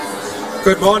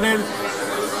Good morning.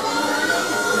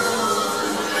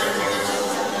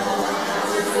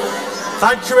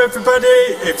 Thank you, everybody.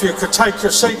 If you could take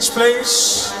your seats,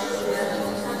 please.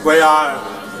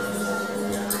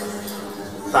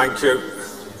 Thank you.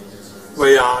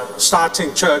 We are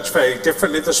starting church very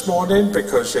differently this morning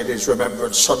because it is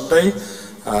Remembrance Sunday.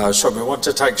 So we want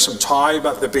to take some time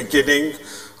at the beginning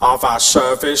of our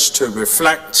service to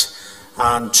reflect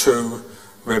and to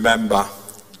remember.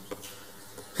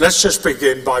 Let's just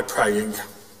begin by praying.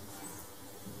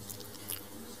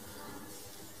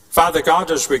 Father God,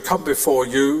 as we come before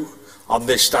you on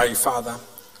this day, Father,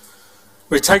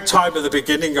 we take time at the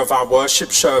beginning of our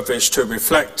worship service to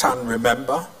reflect and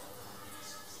remember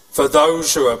for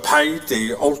those who have paid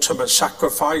the ultimate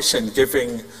sacrifice in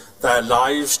giving their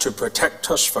lives to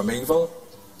protect us from evil.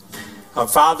 And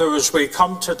Father, as we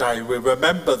come today, we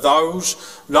remember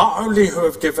those not only who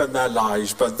have given their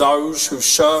lives, but those who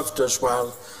served as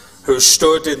well, who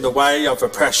stood in the way of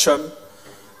oppression,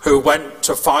 who went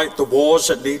to fight the wars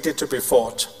that needed to be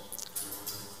fought.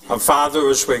 And Father,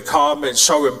 as we come, it's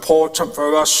so important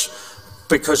for us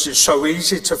because it's so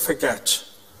easy to forget,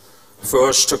 for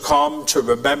us to come to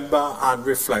remember and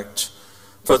reflect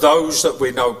for those that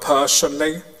we know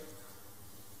personally,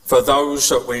 for those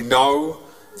that we know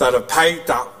that have paid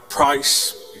that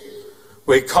price.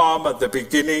 We come at the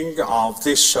beginning of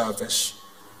this service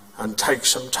and take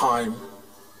some time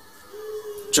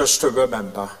just to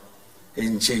remember.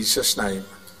 In Jesus' name,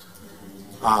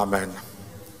 amen.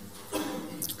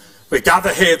 We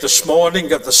gather here this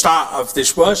morning at the start of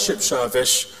this worship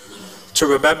service to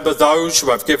remember those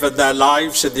who have given their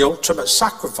lives in the ultimate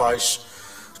sacrifice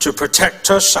to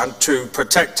protect us and to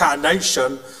protect our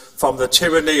nation from the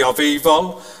tyranny of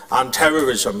evil and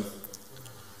terrorism.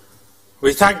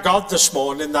 We thank God this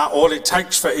morning that all it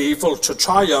takes for evil to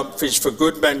triumph is for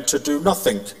good men to do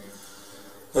nothing.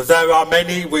 There are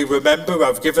many we remember who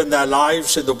have given their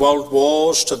lives in the world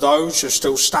wars, to those who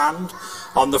still stand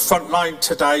on the front line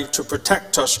today to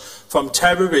protect us from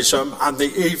terrorism and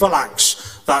the evil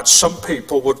acts that some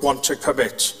people would want to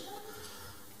commit.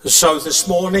 So this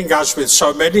morning, as with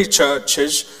so many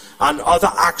churches and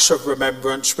other acts of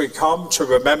remembrance, we come to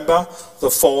remember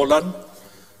the fallen.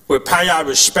 We pay our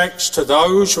respects to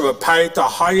those who have paid the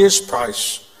highest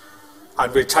price,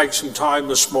 and we take some time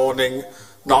this morning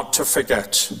not to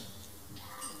forget.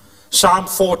 Psalm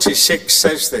 46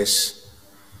 says this: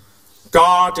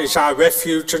 God is our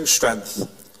refuge and strength,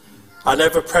 an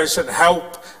ever-present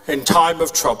help in time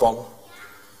of trouble.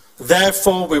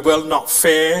 Therefore we will not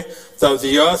fear, though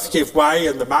the earth give way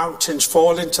and the mountains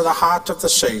fall into the heart of the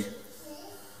sea.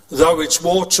 Though its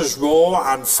waters roar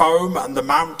and foam and the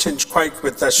mountains quake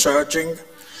with their surging.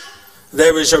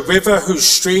 There is a river whose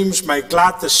streams make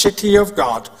glad the city of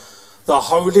God, the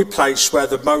holy place where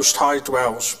the Most High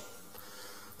dwells.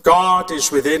 God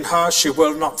is within her, she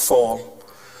will not fall.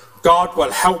 God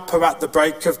will help her at the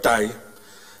break of day.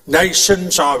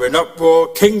 Nations are in uproar,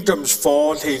 kingdoms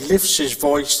fall, he lifts his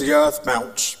voice, the earth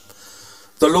melts.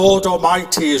 The Lord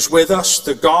Almighty is with us,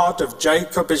 the God of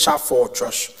Jacob is our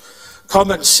fortress.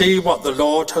 Come and see what the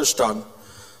Lord has done,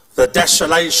 the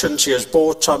desolations he has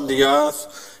brought on the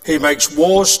earth. He makes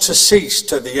wars to cease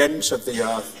to the ends of the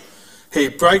earth. He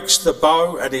breaks the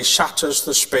bow and he shatters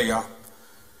the spear.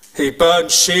 He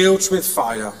burns shields with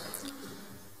fire.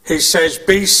 He says,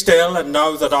 be still and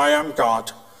know that I am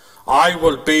God. I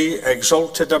will be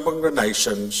exalted among the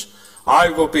nations.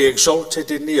 I will be exalted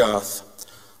in the earth.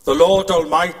 The Lord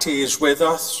Almighty is with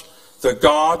us. The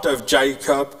God of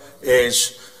Jacob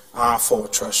is our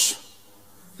fortress.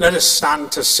 Let us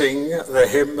stand to sing the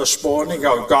hymn this morning,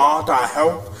 O God, our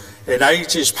help in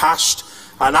ages past.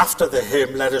 And after the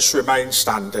hymn, let us remain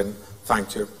standing.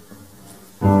 Thank you.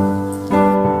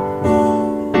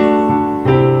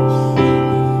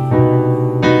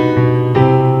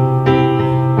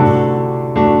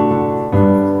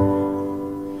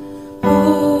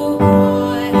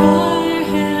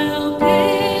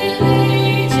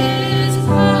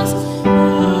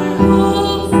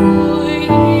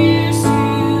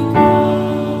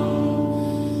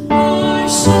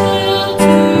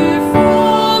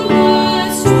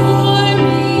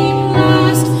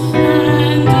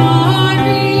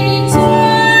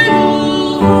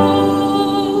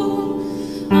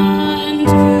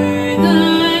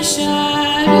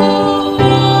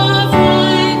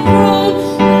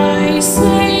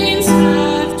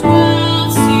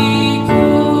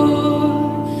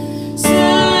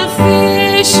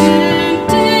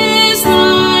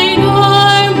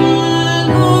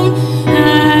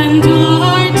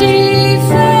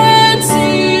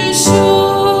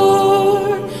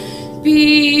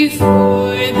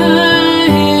 Before the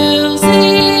hills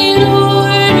in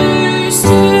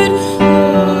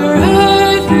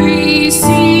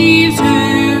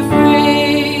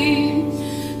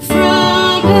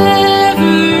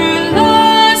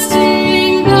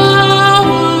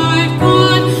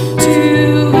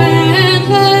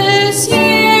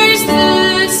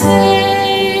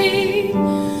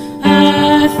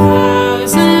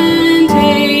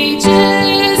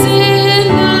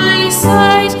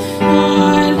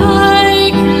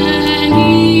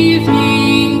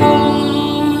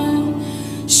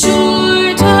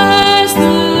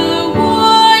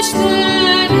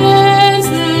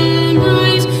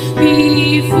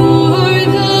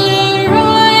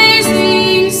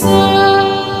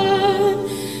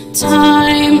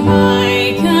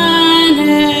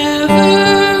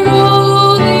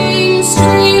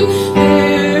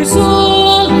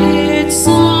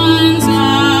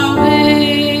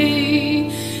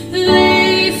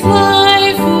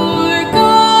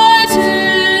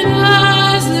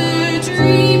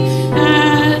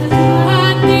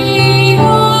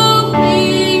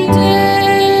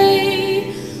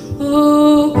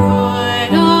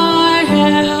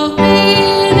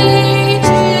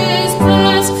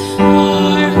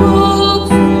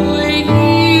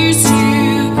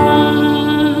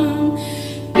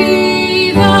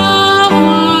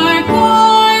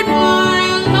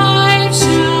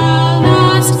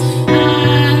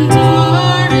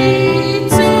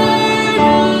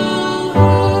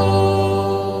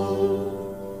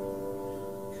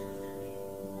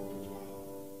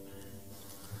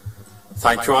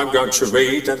Thank you. I'm going to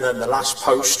read, and then the last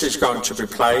post is going to be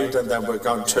played, and then we're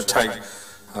going to take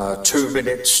 2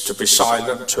 minutes to be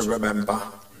silent to remember.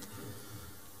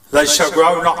 They shall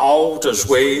grow not old as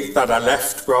we that are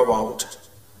left grow old.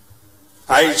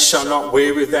 Age shall not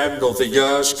weary them, nor the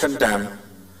years condemn.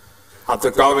 At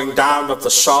the going down of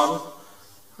the sun,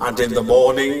 and in the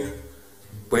morning,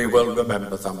 we will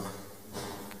remember them.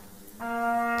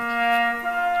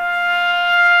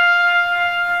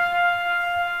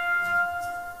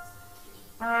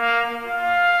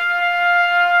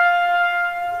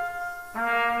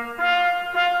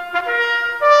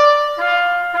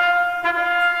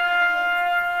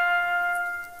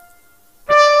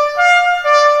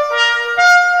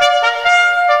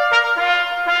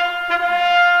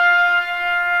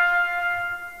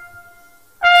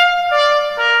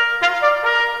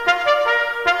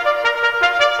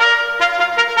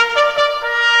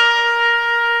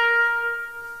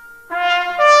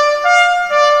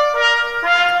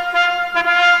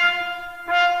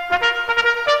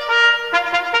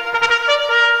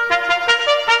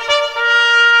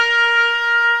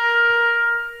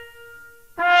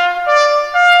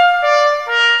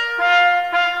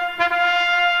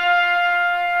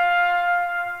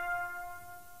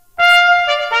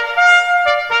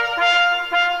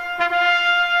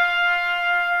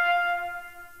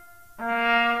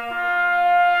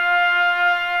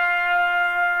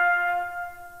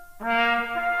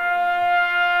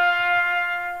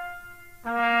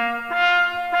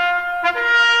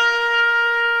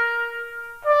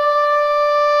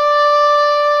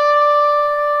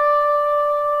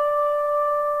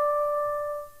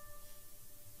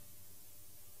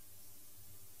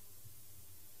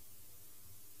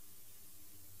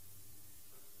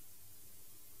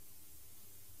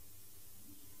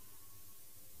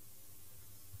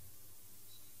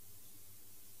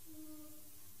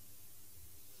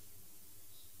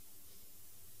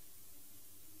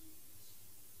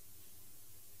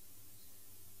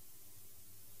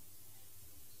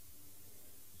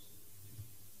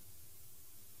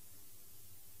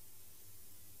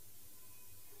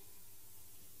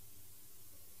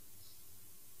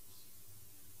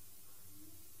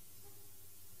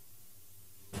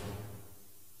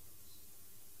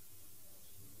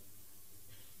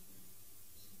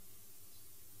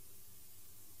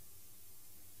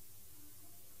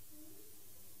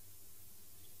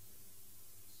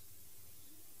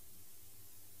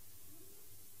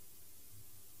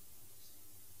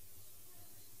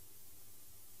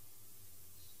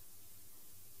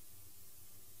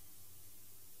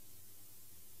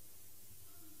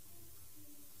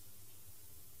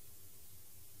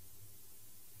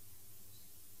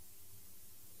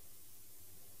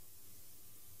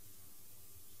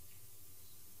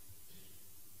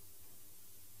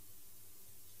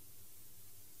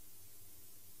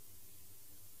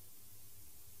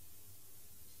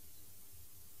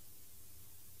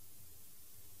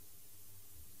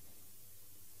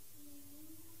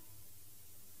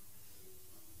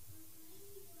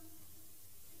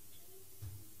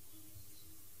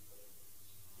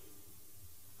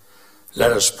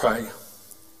 Let us pray.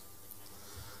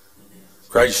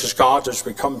 Gracious God, as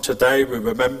we come today, we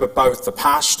remember both the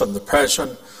past and the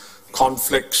present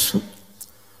conflicts.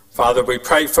 Father, we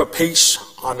pray for peace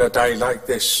on a day like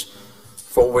this,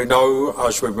 for we know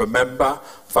as we remember,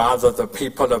 Father, the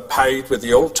people have paid with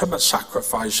the ultimate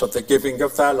sacrifice of the giving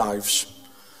of their lives.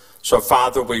 So,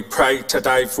 Father, we pray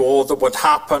today for all that would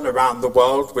happen around the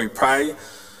world. We pray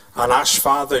and ask,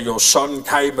 Father, your Son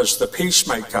came as the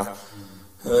peacemaker.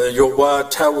 Your word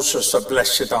tells us that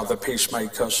blessed are the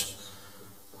peacemakers.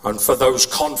 And for those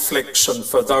conflicts and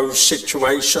for those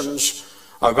situations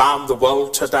around the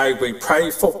world today, we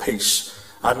pray for peace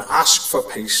and ask for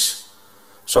peace.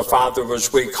 So, Father,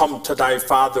 as we come today,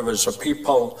 Father, as a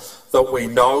people that we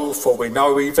know, for we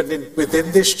know even within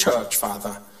this church,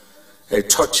 Father, it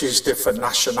touches different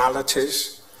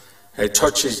nationalities, it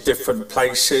touches different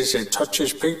places, it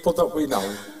touches people that we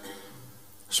know.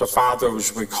 So, Father,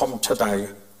 as we come today,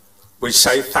 we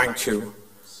say thank you.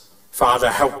 Father,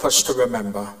 help us to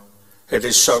remember. It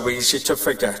is so easy to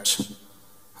forget.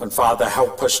 And Father,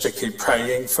 help us to keep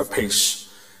praying for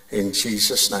peace. In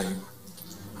Jesus' name,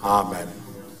 amen.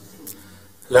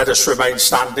 Let us remain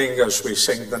standing as we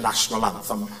sing the national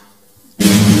anthem.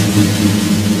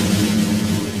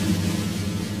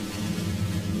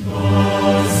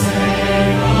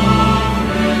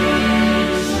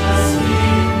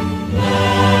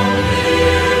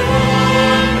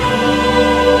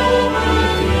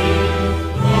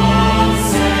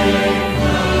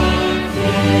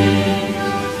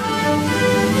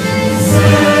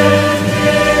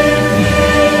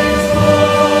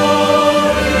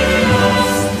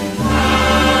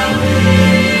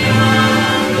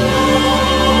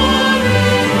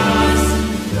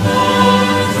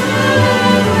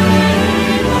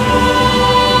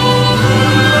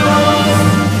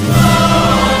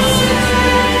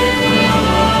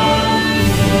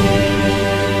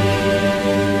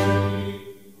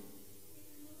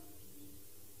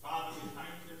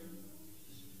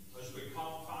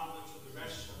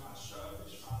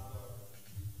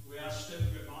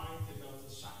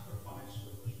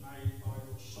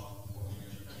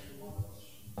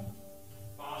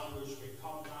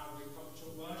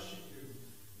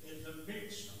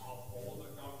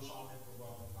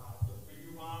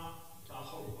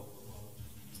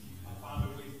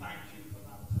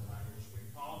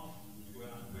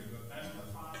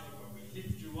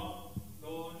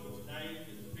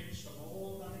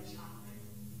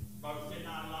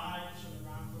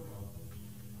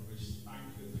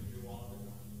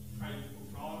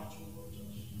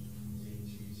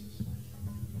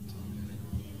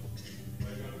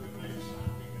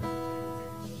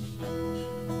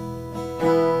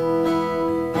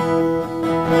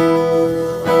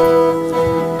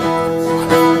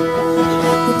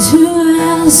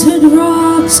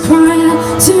 Cry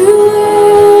out to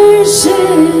worship,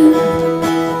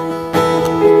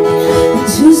 and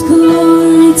whose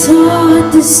glory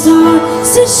taught the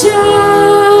stars to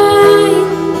shine.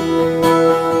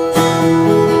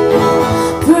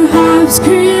 Perhaps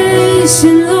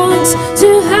creation longs to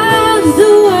have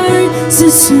the words to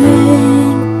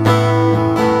sing,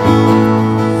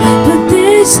 but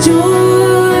this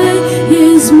joy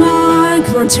is mine.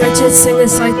 Come on, church, let's sing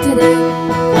this like today.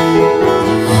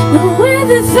 With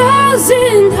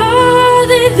 1,000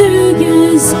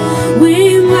 hallelujahs,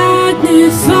 we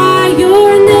magnify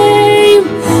your name,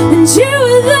 and you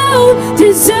alone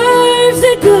deserve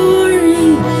the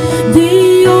glory,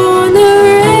 the honor,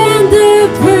 and the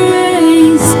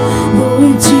praise.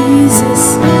 Lord Jesus,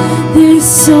 this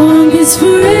song is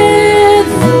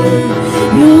forever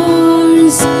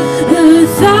yours.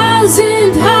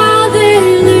 1,000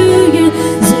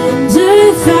 hallelujahs and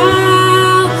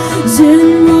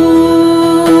 1,000 more.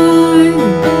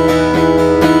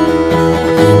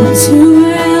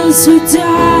 Who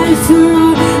died for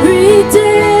our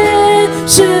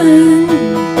redemption,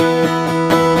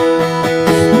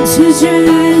 and whose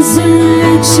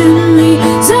resurrection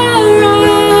leads our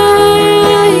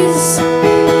eyes.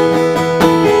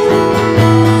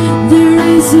 There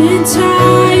isn't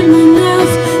time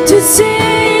enough to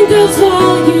sing of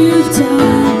all you've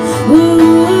done,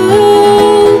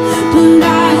 but I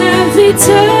have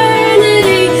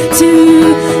eternity to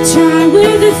try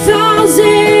with 1,000.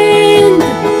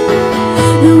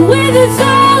 And with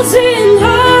 1,000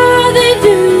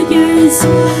 hallelujahs,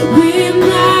 we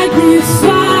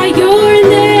magnify your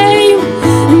name,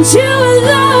 and you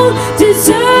alone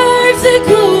deserve the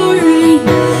glory,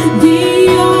 the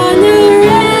honor,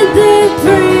 and the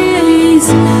praise.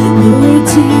 Lord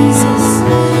Jesus,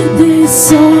 this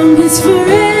song is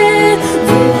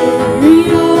forever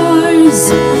yours.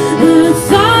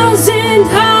 1,000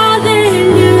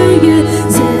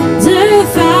 hallelujahs and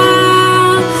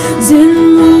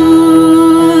 1,000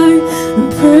 more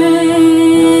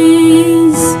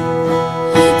praise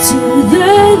to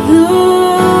the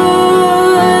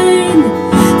Lord,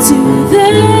 to the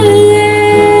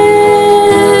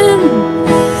Lamb,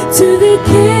 to the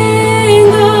King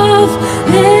of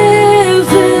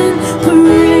heaven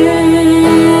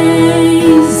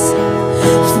praise.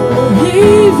 For he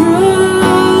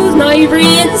rose, now he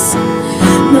reigns,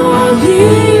 now he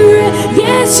reigns,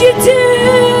 yes you do.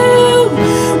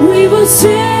 We will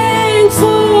sing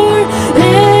forever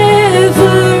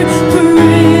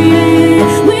praise.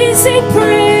 We sing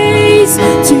praise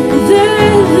to the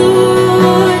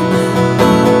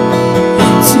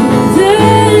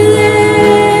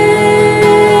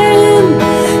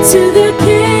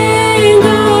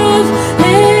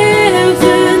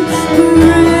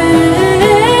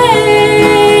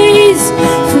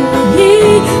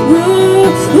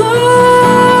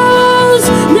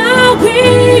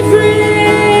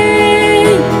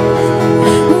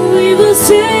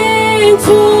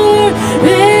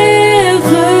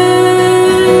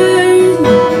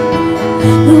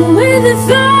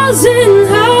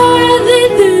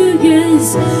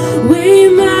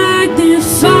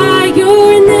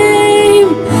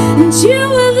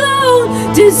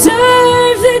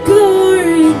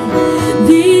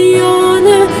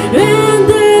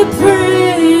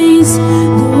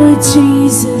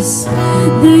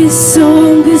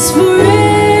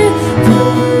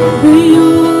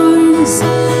praise.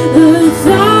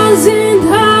 1,000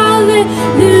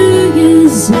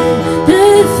 hallelujahs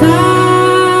and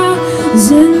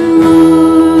 1,000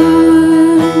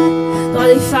 more. God,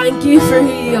 I thank you for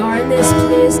who you are in this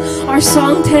place. Our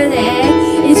song today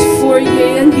is for you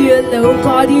and you alone.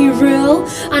 God, you rule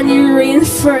and you reign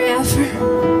forever.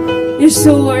 You're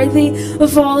so worthy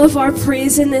of all of our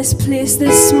praise in this place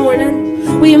this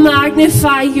morning. We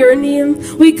magnify your name.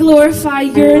 We glorify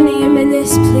your name in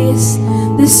this place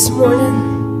this morning.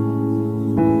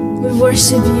 We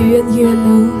worship you and you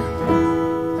alone.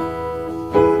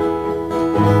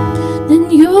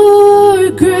 And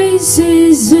your grace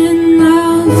is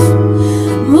enough,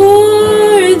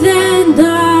 more than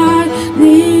I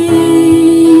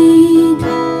need.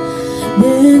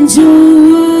 And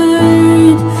your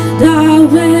word I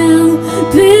will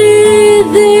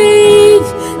believe,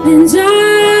 and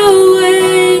I'll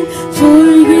wait for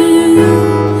you.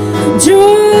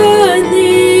 Draw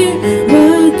near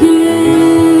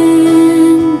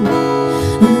again,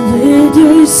 and let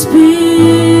your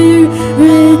spirit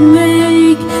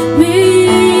make me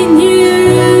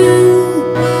new.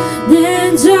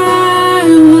 Then I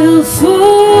will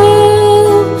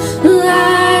fall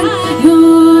at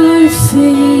your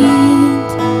feet.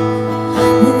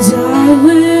 And I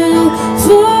will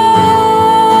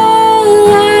fall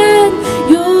at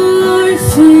your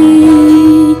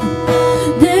feet.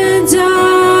 Then I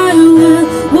will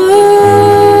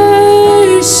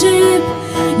worship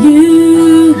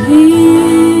you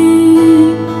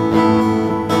here.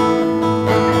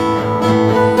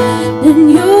 In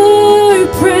your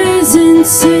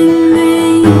presence in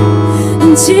me,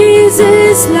 and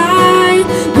Jesus light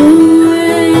the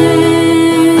way.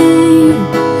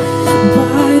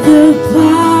 By the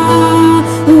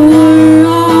power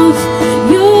of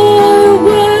your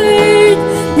word,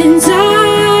 and I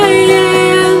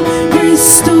am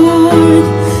restored,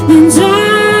 and I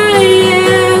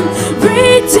am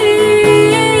redeemed.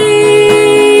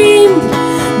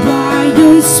 By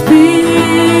your spirit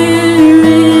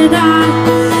I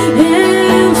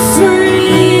am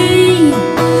free,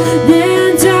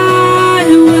 and I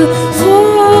will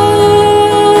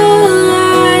fall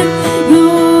at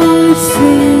your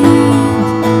feet.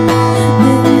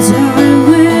 And I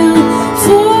will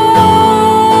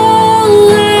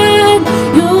fall at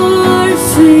your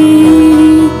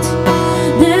feet.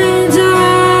 And I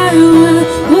will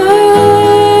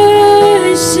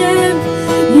worship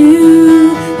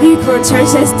you. The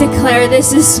chorus says, declare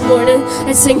this morning.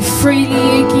 Let's sing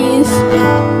freely you give.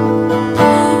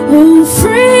 Oh,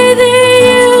 freely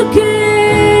you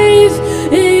gave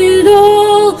it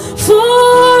all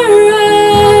for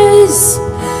us.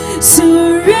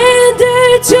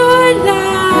 Surrendered your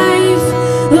life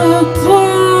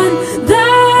upon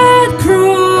that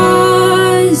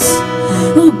cross.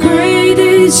 Oh, great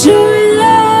is your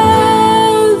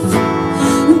love,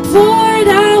 poured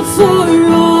out for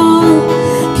all.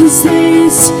 'Cause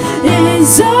this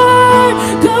is our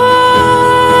God.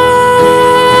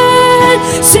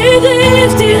 Say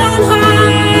lifted on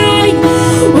high,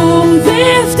 oh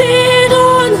lifted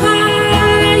on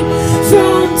high,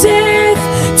 from death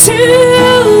to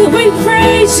we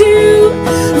praise you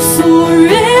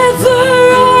forever,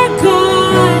 our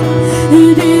God.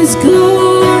 It is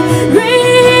glorified,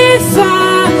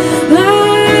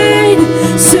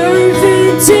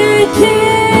 servant and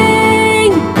king,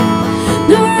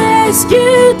 the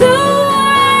rescued the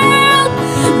world.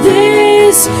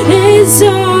 This is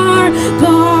our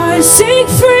God. Sing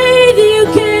freely you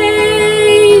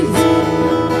gave.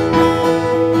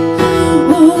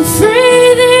 Oh,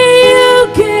 freely you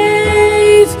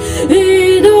gave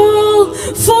it all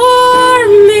for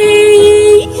me.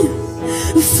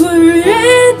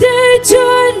 Surrendered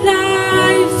your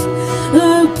life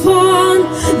upon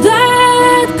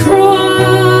that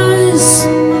cross.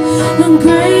 And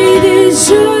great is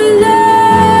your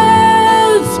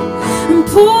love,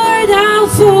 poured out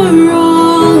for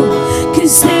all.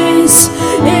 'Cause this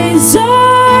is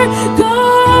our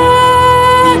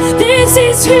God. This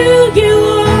is who you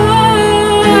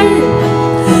are.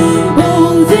 Oh,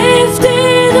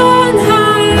 lifted on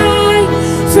high,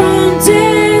 from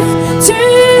death to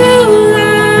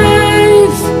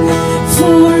life.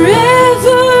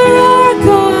 Forever our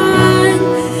God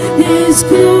is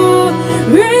glorified,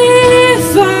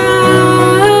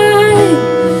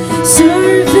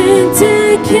 servant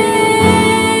and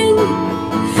king.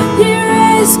 He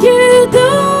rescued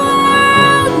the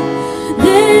world.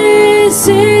 This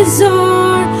is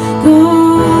our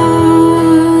God.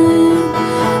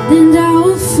 And I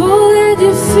will fall at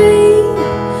your feet,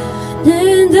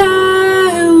 and I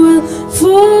will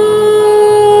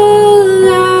fall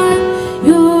at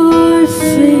your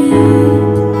feet.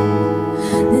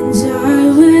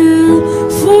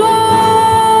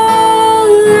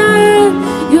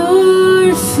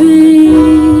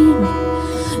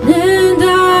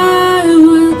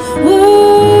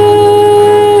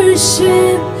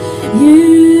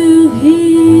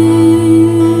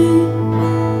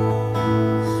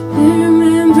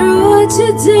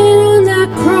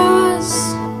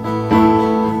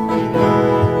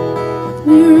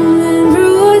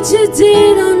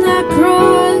 on that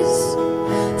cross.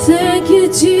 Thank you,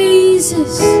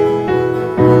 Jesus.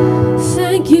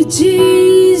 Thank you,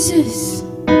 Jesus.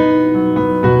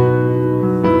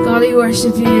 God, we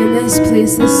worship you in this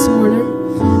place this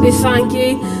morning. We thank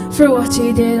you for what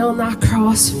you did on that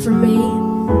cross for me,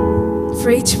 for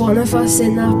each one of us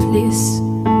in that place.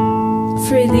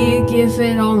 Freely you gave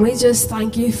it on. We just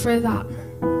thank you for that.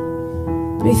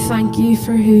 We thank you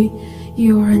for who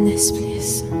you are in this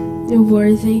place. You're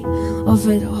worthy of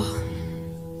it all.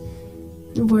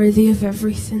 You're worthy of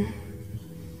everything.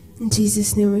 In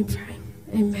Jesus' name we pray.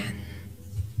 Amen.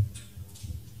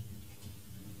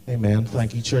 Amen.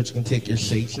 Thank you, church. You can take your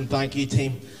seats. And thank you,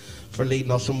 team, for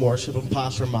leading us in worship, and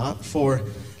Pastor Matt for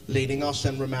leading us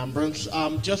in remembrance.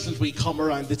 Just as we come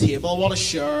around the table, I want to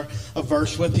share a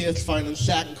verse with you. It's found in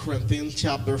 2 Corinthians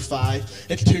chapter 5.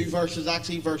 It's two verses,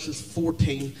 actually, verses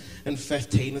 14 and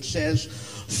 15. It says,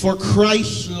 "For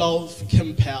Christ's love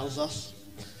compels us,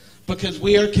 because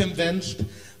we are convinced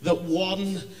that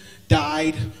one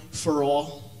died for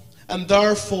all, and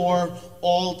therefore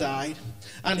all died.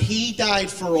 And he died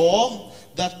for all,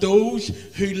 that those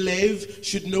who live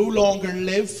should no longer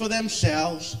live for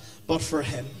themselves, but for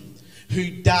him who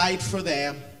died for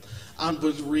them and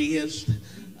was raised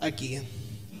again."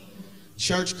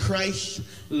 Church, Christ's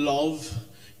love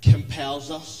compels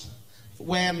us.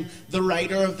 When the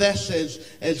writer of this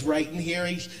is writing here,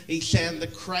 he's saying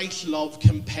that Christ's love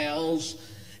compels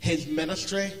his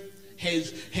ministry,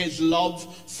 his love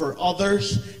for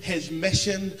others, his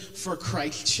mission for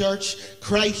Christ's church.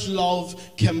 Christ's love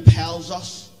compels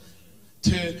us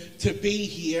to be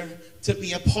here, to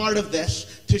be a part of this,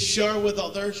 to share with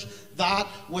others that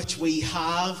which we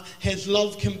have. His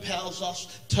love compels us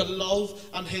to love,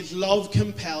 and his love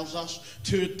compels us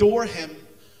to adore him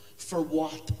for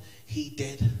what he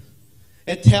did.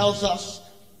 It tells us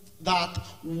that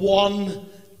one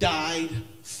died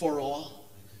for all.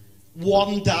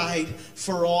 One died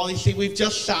for all. You see, we've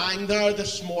just sang there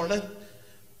this morning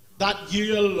that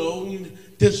you alone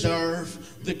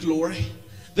deserve the glory.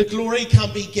 The glory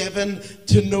can be given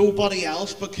to nobody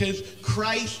else because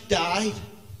Christ died.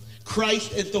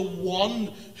 Christ is the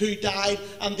one who died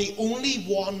and the only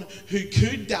one who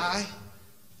could die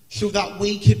so that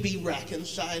we could be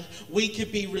reconciled, we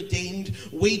could be redeemed,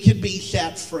 we could be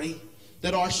set free,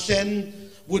 that our sin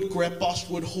would grip us,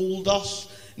 would hold us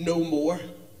no more.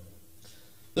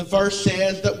 The verse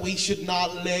says that we should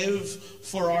not live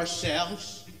for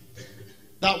ourselves,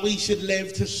 that we should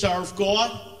live to serve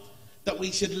God, that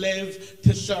we should live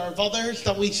to serve others,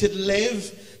 that we should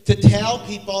live to tell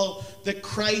people that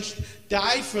Christ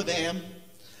died for them,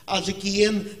 as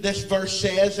again this verse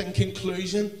says in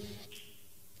conclusion,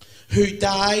 who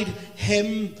died,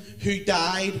 him who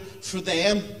died for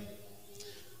them.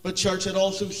 But church, it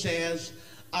also says,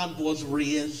 and was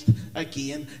raised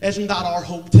again. Isn't that our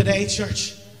hope today,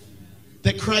 church?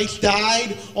 That Christ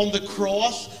died on the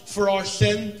cross for our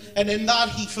sin, and in that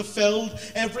he fulfilled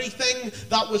everything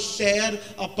that was said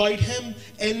about him.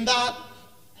 In that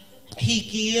he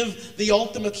gave the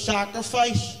ultimate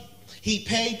sacrifice. He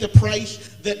paid the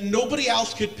price that nobody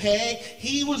else could pay.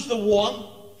 He was the one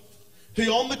who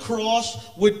on the cross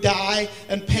would die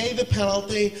and pay the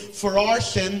penalty for our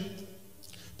sin.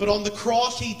 But on the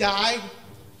cross he died.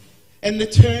 In the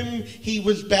tomb he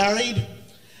was buried.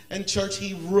 In church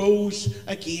he rose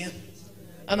again.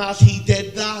 And as he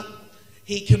did that,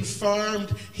 he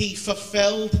confirmed, he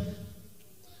fulfilled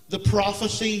the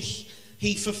prophecies.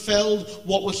 He fulfilled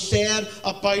what was said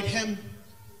about him.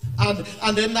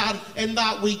 And in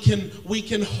that we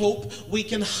can hope, we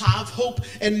can have hope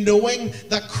in knowing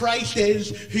that Christ is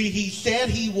who he said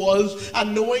he was,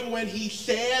 and knowing when he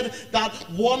said that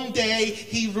one day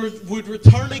he would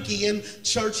return again,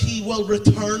 church, he will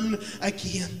return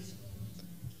again.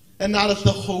 And that is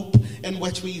the hope in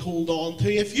which we hold on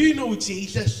to. If you know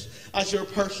Jesus as your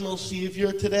personal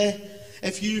Savior today,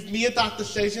 if you've made that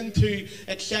decision to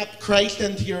accept Christ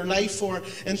into your life, or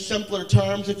in simpler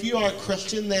terms, if you are a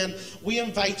Christian, then we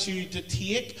invite you to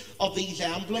take of these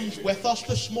emblems with us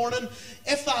this morning.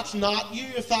 If that's not you,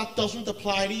 if that doesn't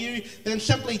apply to you, then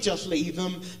simply just leave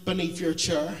them beneath your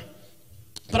chair.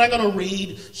 But I'm going to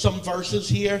read some verses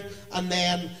here, and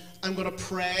then I'm going to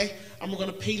pray, and we're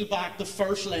going to peel back the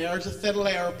first layer. There's a thin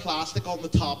layer of plastic on the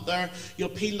top there. You'll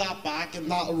peel that back, and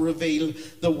that will reveal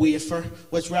the wafer,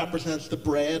 which represents the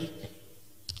bread.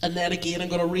 And then again, I'm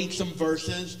going to read some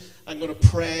verses. I'm going to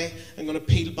pray. I'm going to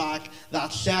peel back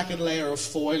that second layer of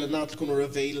foil, and that's going to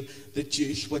reveal the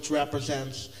juice, which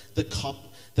represents the cup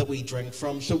that we drink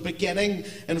from. So beginning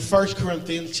in 1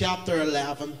 Corinthians chapter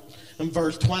 11, in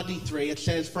verse 23, it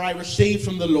says, "For I received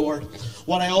from the Lord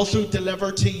what I also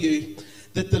delivered to you,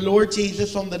 that the Lord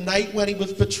Jesus, on the night when he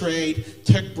was betrayed,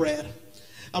 took bread.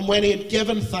 And when he had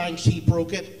given thanks, he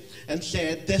broke it and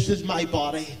said, "This is my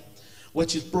body,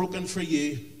 which is broken for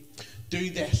you. Do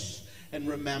this in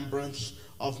remembrance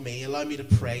of me." Allow me to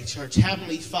pray, church.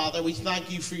 Heavenly Father, we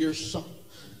thank you for your Son.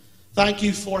 Thank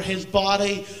you for his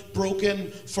body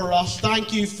broken for us.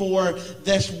 Thank you for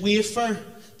this wafer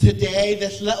today,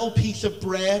 this little piece of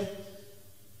bread,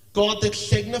 God, that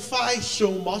signifies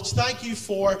so much. Thank you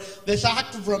for this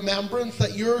act of remembrance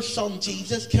that your Son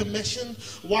Jesus commissioned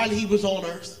while he was on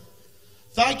earth.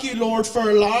 Thank you, Lord, for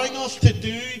allowing us to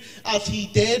do as he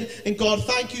did. And God,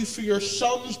 thank you for your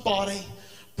Son's body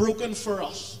broken for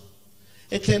us.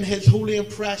 It's in his holy and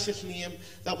precious name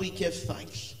that we give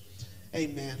thanks.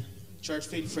 Amen. Church,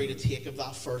 feel free to take of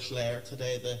that first layer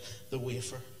today, the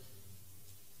wafer.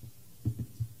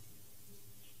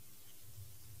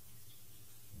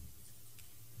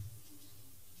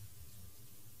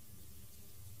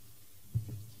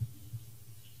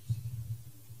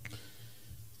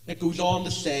 It goes on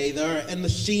to say there, in the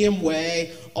same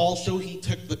way also he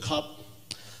took the cup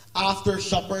after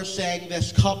supper, saying,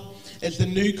 "This cup is the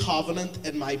new covenant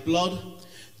in my blood.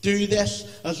 Do this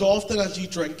as often as you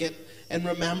drink it in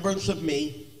remembrance of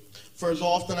me. For as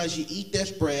often as you eat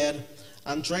this bread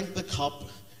and drink the cup,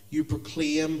 you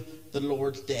proclaim the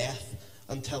Lord's death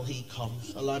until he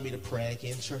comes." Allow me to pray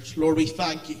again, church. Lord, we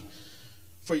thank you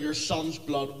for your Son's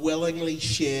blood willingly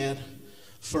shed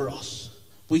for us.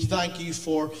 We thank you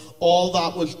for all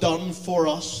that was done for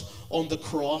us on the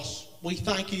cross. We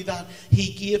thank you that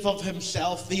he gave of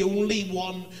himself, the only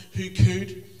one who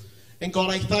could. And God,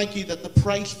 I thank you that the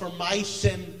price for my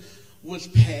sin was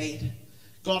paid.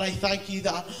 God, I thank you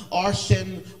that our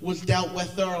sin was dealt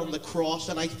with there on the cross.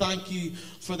 And I thank you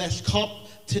for this cup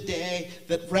today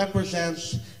that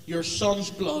represents your Son's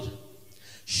blood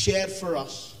shed for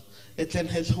us. It's in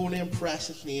his holy and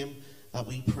precious name that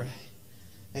we pray.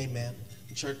 Amen.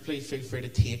 Church, please feel free to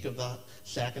take of that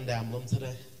second emblem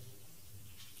today.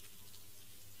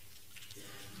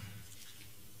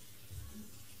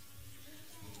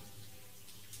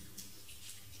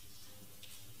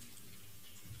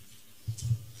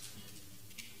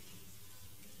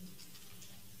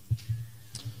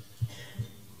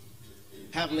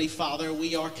 Heavenly Father,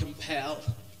 we are compelled.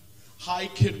 How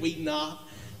could we not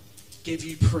give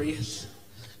you praise?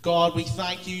 God, we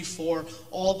thank you for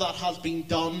all that has been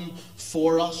done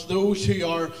for us, those who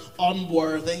are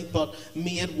unworthy but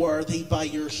made worthy by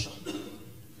your Son.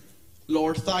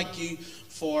 Lord, thank you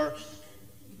for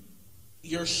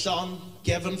your Son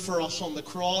given for us on the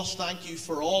cross. Thank you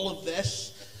for all of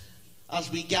this as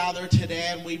we gather today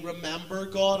and we remember,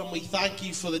 God, and we thank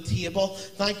you for the table.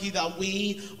 Thank you that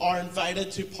we are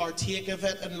invited to partake of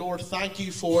it. And Lord, thank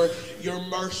you for your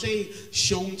mercy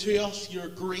shown to us, your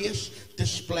grace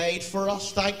displayed for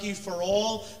us. Thank you for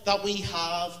all that we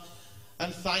have,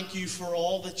 and thank you for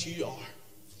all that you are.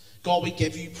 God, we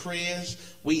give you praise,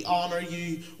 we honor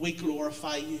you, we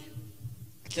glorify you.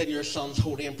 It's in your Son's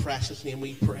holy and precious name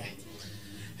we pray.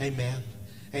 Amen.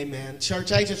 Amen.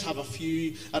 Church, I just have a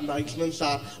few announcements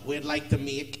that we'd like to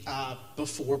make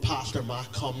before Pastor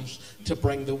Matt comes to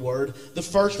bring the word. The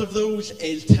first of those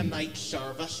is tonight's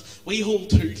service. We hold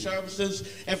two services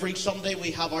every Sunday.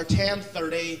 We have our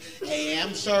 10:30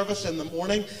 a.m. service in the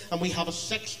morning, and we have a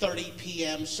 6:30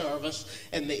 p.m. service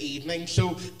in the evening.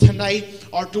 So tonight,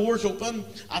 our doors open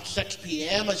at 6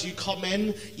 p.m. As you come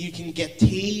in, you can get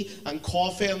tea and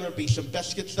coffee, and there'll be some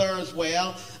biscuits there as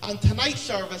well. And tonight's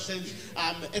service is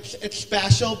it's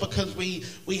special because we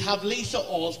have Lisa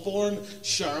Osborne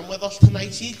sharing with us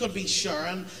tonight. She's going to be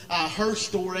sharing her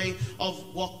story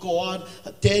of what God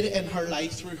did in her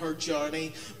life through her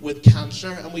journey with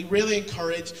cancer. And we really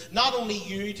encourage not only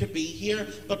you to be here,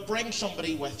 but bring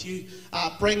somebody with you.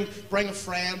 Bring a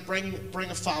friend, bring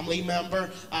a family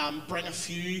member, bring a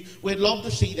few. We'd love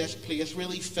to see this place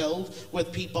really filled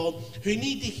with people who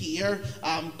need to hear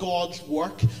God's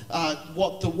work,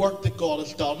 what the work that God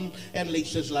has done in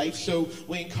Lisa's life. So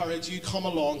we encourage you, come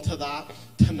along to that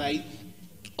tonight.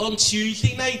 On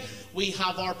Tuesday night, we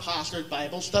have our pastor's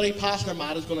Bible study. Pastor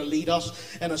Matt is going to lead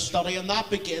us in a study, and that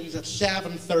begins at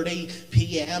 7:30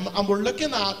 p.m. And we're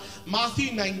looking at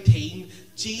Matthew 19,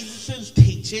 Jesus'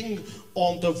 teaching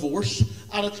on divorce.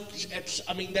 And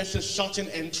this is such an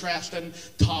interesting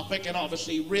topic and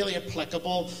obviously really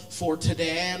applicable for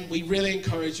today. And we really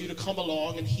encourage you to come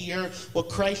along and hear what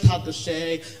Christ had to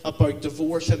say about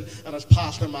divorce. And as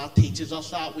Pastor Matt teaches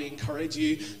us that, we encourage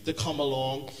you to come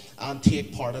along and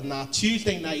take part in that.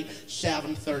 Tuesday night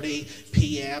 7:30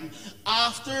 p.m.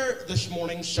 After this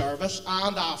morning's service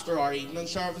and after our evening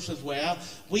service as well,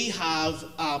 we have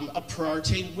a prayer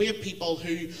team. We have people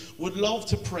who would love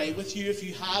to pray with you if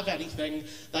you have anything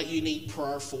that you need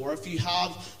prayer for. If you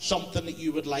have something that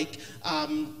you would like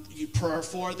prayer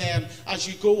for, then as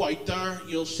you go out there,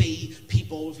 you'll see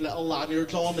people with little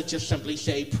lanyards on that just simply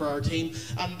say prayer team.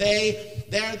 And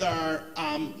they're there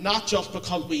not just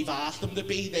because we've asked them to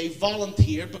be. They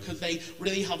volunteered because they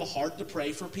really have a heart to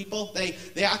pray for people.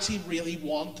 They actually really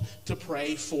want to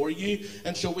pray for you.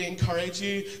 And so we encourage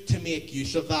you to make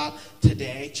use of that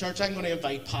today. Church, I'm going to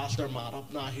invite Pastor Matt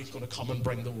up now, who's going to come and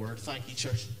bring the word. Thank you,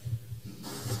 church.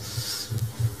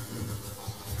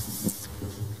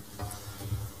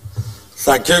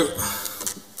 Thank you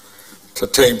to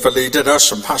the team for leading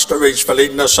us and Pastor Rees for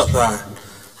leading us at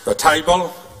the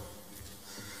table.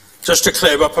 Just to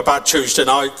clear up about Tuesday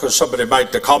night, because somebody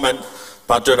made the comment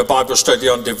about doing a Bible study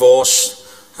on divorce.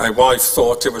 A wife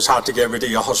thought it was hard to get rid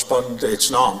of your husband. It's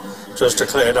not. Just to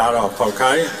clear that up,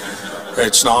 okay?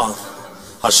 It's not.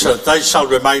 I said, they shall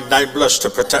remain nameless to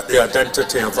protect the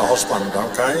identity of the husband,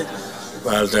 okay?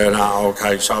 Well, they're not,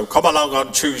 okay. So come along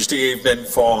on Tuesday evening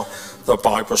for the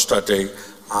Bible study.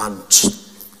 And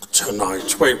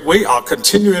tonight we are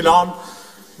continuing on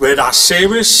with our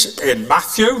series in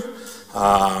Matthew.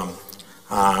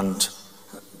 And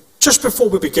just before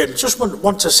we begin, just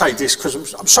want to say this,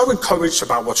 because I'm so encouraged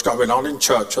about what's going on in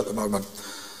church at the moment.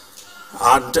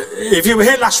 And if you were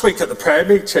here last week at the prayer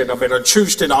meeting, I mean, on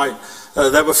Tuesday night,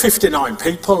 there were 59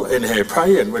 people in here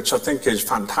praying, which I think is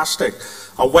fantastic.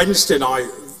 On Wednesday night,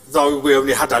 though we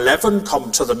only had 11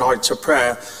 come to the night of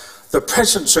prayer, the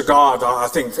presence of God, I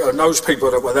think, and those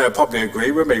people that were there probably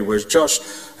agree with me, was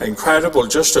just incredible,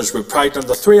 just as we prayed, and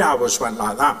the 3 hours went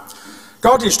like that.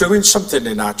 God is doing something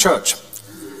in our church.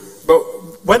 But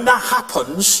when that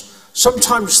happens,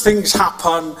 sometimes things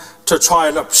happen to try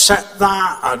and upset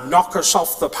that and knock us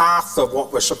off the path of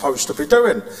what we're supposed to be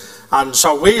doing. And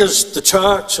so we as the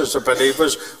church, as the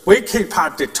believers, we keep our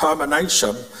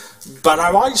determination, but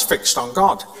our eyes fixed on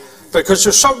God. Because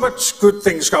there's so much good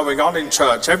things going on in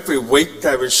church. Every week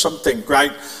there is something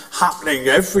great happening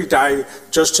every day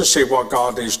just to see what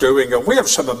God is doing. And we have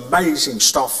some amazing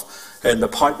stuff in the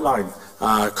pipeline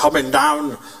coming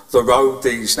down the road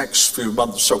these next few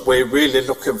months that we're really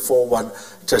looking forward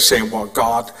to seeing what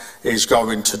God is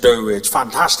going to do. It's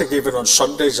fantastic even on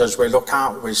Sundays as we look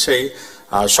out, we see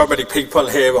so many people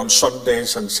here on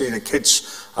Sundays and see the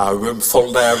kids' room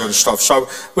full there and stuff. So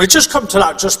we just come to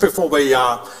that just before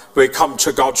we come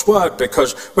to God's Word,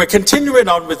 because we're continuing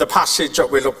on with the passage that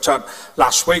we looked at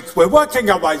last week. We're working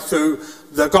our way through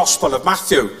the Gospel of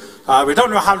Matthew. We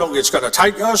don't know how long it's going to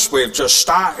take us. We've just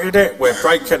started it. We're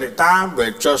breaking it down.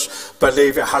 We just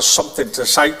believe it has something to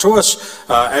say to us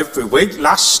every week.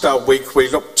 Last week we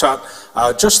looked at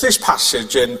just this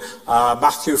passage in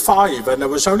Matthew 5, and there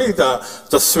was only the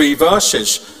 3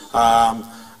 verses.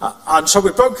 And so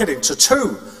we broke it into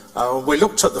 2. We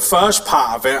looked at the first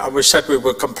part of it, and we said we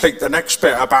would complete the next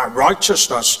bit about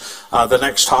righteousness the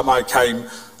next time I came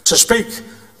to speak,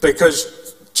 because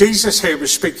Jesus here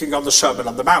is speaking on the Sermon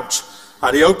on the Mount,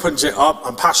 and he opens it up,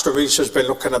 and Pastor Rees has been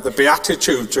looking at the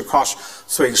Beatitudes across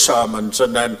 3 sermons,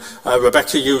 and then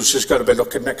Rebecca Hughes is going to be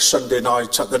looking next Sunday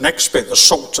night at the next bit, the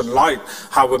salt and light,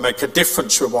 how we make a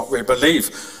difference with what we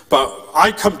believe. But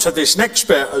I come to this next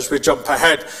bit as we jump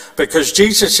ahead, because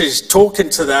Jesus is talking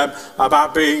to them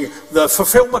about being the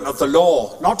fulfillment of the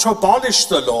law, not to abolish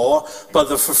the law, but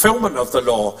the fulfillment of the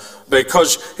law,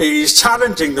 because he's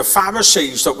challenging the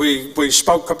Pharisees that we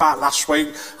spoke about last week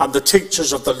and the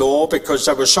teachers of the law, because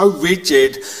they were so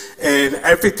rigid in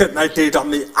everything they did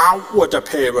on the outward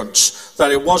appearance that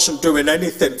it wasn't doing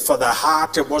anything for their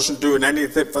heart, it wasn't doing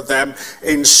anything for them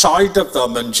inside of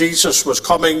them. And Jesus was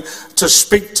coming to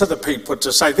speak to the people,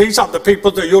 to say, these aren't the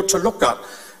people that you're to look at.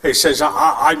 He says,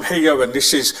 I'm here, and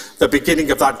this is the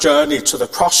beginning of that journey to the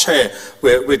cross here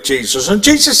with Jesus. And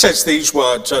Jesus says these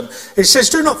words, and he says,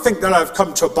 do not think that I've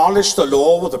come to abolish the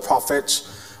law or the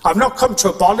prophets. I've not come to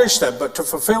abolish them, but to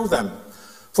fulfill them.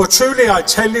 For truly I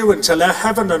tell you, until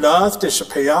heaven and earth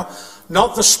disappear,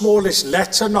 not the smallest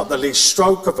letter, not the least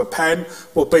stroke of a pen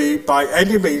will be by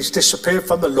any means disappear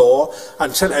from the law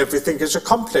until everything is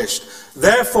accomplished.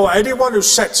 Therefore, anyone who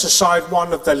sets aside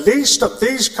one of the least of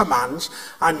these commands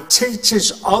and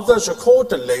teaches others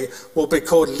accordingly will be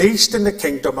called least in the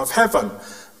kingdom of heaven.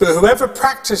 But whoever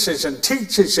practices and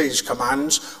teaches these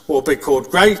commands will be called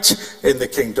great in the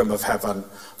kingdom of heaven.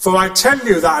 For I tell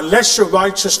you that unless your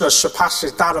righteousness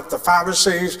surpasses that of the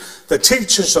Pharisees, the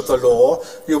teachers of the law,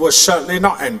 you will certainly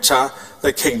not enter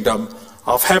the kingdom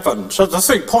of heaven. So the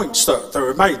 3 points that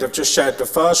were made, I've just shared the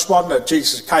first one, that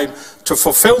Jesus came to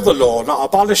fulfill the law, not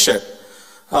abolish it.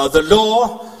 The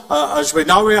law, as we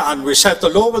know it, and we said the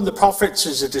law and the prophets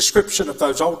is a description of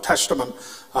those Old Testament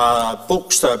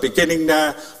books that are beginning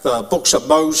there, the books that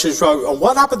Moses wrote. And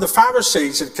what happened, the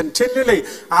Pharisees had continually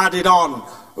added on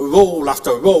rule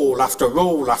after rule after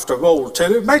rule after rule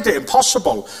till it made it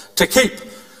impossible to keep.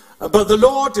 But the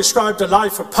Lord described a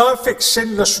life of perfect,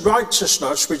 sinless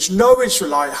righteousness which no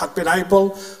Israelite had been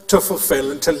able to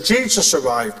fulfill until Jesus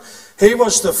arrived. He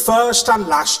was the first and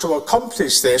last to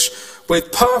accomplish this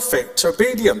with perfect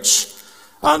obedience.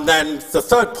 And then the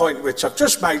third point, which I've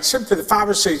just made, simply the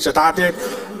Pharisees had added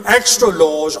extra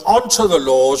laws onto the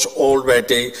laws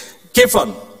already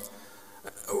given.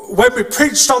 When we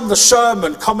preached on the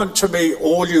sermon, "Come unto me,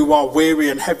 all you are weary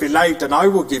and heavy laden, I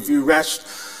will give you rest,"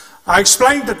 I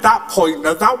explained at that point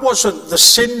that that wasn't the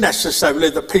sin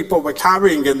necessarily that people were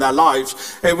carrying in their lives.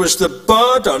 It was the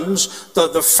burdens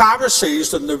that the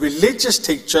Pharisees and the religious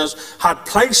teachers had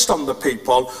placed on the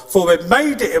people, for it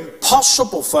made it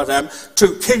impossible for them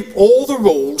to keep all the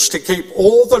rules, to keep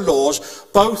all the laws,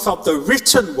 both of the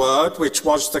written word, which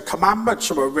was the commandments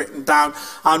that were written down,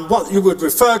 and what you would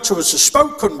refer to as the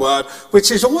spoken word, which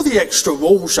is all the extra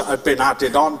rules that had been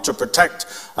added on to protect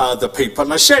the people.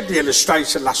 And I shared the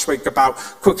illustration last week about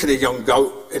cooking a young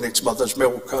goat in its mother's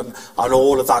milk and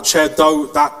all of that. Shared though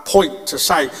that point to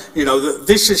say, you know, that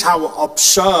this is how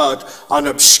absurd and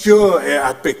obscure it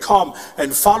had become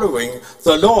in following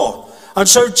the law. And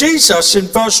so Jesus, in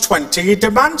verse 20, he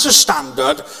demands a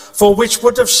standard for which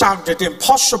would have sounded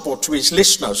impossible to his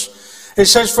listeners. It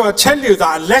says, "For I tell you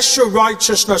that unless your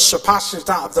righteousness surpasses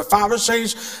that of the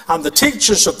Pharisees and the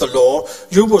teachers of the law,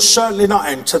 you will certainly not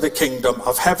enter the kingdom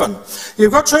of heaven."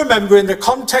 You've got to remember, in the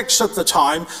context of the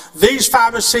time, these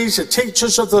Pharisees, the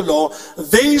teachers of the law,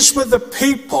 these were the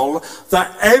people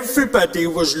that everybody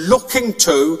was looking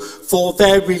to for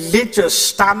their religious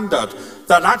standard.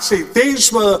 That actually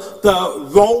these were the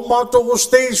role models,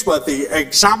 these were the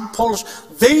examples,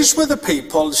 these were the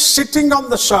people sitting on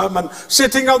the sermon,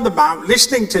 sitting on the mount,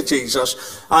 listening to Jesus,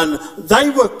 and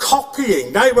they were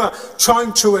copying, they were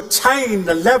trying to attain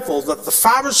the level that the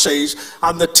Pharisees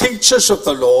and the teachers of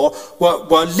the law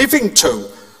were living to.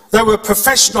 They were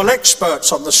professional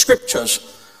experts on the scriptures.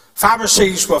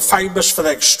 Pharisees were famous for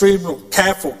their extremely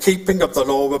careful keeping of the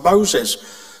law of Moses.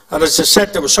 And as I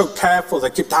said, they were so careful, they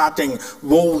kept adding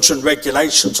rules and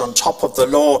regulations on top of the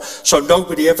law, so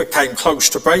nobody ever came close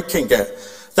to breaking it.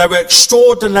 They were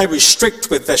extraordinarily strict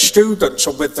with their students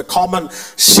and with the common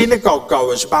synagogue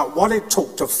goers about what it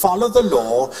took to follow the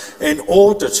law in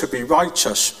order to be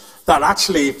righteous. That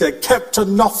actually, if they kept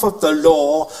enough of the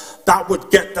law, that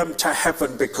would get them to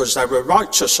heaven because they were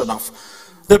righteous enough.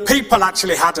 The people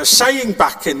actually had a saying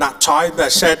back in that time. They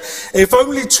said, if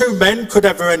only two men could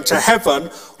ever enter heaven,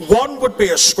 one would be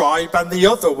a scribe and the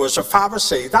other was a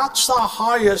Pharisee. That's the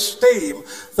high esteem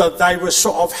that they were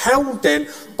sort of held in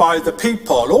by the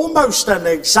people. Almost an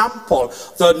example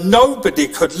that nobody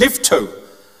could live to.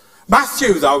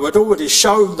 Matthew, though, had already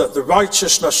shown that the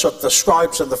righteousness of the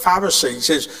scribes and the Pharisees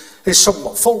is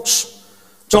somewhat false.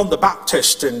 John the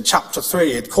Baptist in chapter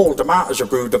 3 had called them out as a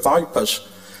brood of vipers,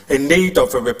 in need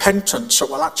of a repentance that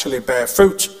will actually bear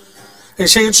fruit. You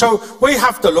see, and so we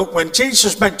have to look, when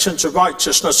Jesus mentions the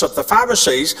righteousness of the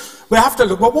Pharisees, we have to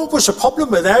look, well, what was the problem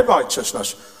with their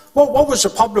righteousness? What was the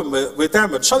problem with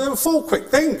them? And so there were four quick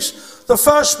things. The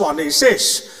first one is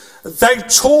this: they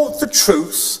taught the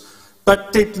truth,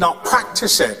 but did not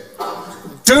practice it.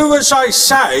 Do as I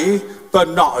say, but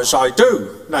not as I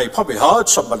do. Now, you probably heard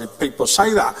people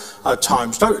say that at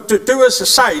times. Do as I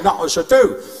say, not as I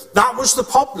do. That was the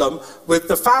problem with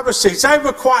the Pharisees. They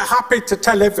were quite happy to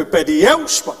tell everybody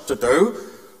else what to do,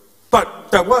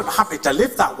 but they weren't happy to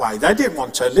live that way. They didn't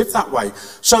want to live that way.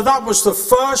 So that was the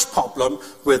first problem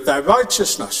with their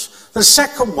righteousness. The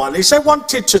second one is they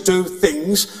wanted to do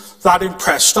things that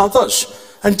impressed others.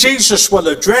 And Jesus will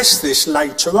address this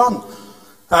later on.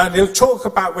 And he'll talk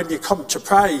about when you come to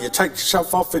pray, you take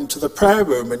yourself off into the prayer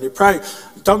room and you pray.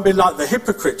 Don't be like the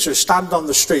hypocrites who stand on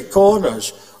the street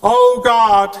corners. Oh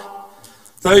God,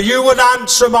 that you would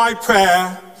answer my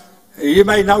prayer. You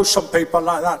may know some people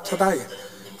like that today.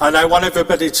 And they want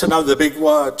everybody to know the big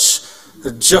words: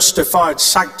 justified,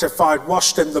 sanctified,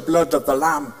 washed in the blood of the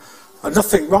Lamb. And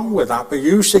nothing wrong with that, but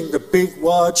using the big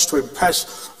words to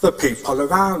impress the people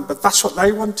around. But that's what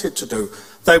they wanted to do.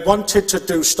 They wanted to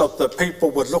do stuff that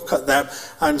people would look at them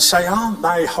and say, aren't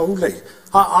they holy?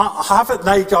 Haven't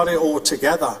they got it all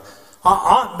together?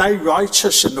 Aren't they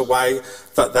righteous in the way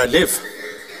that they live?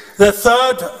 The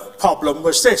third problem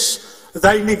was this: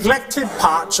 they neglected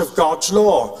parts of God's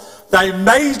law. They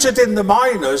majored in the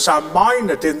minors and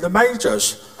minored in the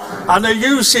majors. And I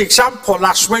used the example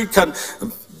last week, and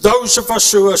those of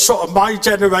us who are sort of my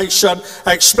generation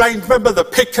explained, remember the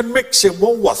pick and mix in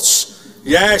Woolworths?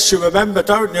 Yes, you remember,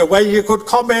 don't you? Where you could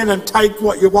come in and take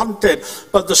what you wanted,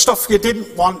 but the stuff you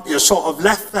didn't want, you sort of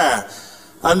left there.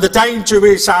 And the danger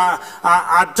is our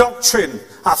doctrine,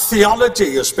 our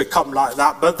theology has become like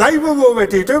that. But they were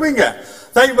already doing it.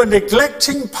 They were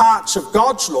neglecting parts of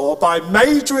God's law by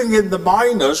majoring in the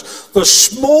minors, the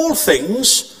small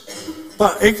things,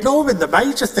 but ignoring the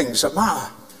major things that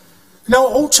matter. You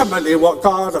know, ultimately what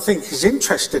God, I think, is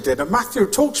interested in, and Matthew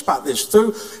talks about this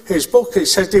through his book, he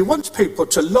says he wants people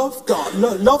to love God,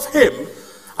 love him,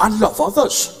 and love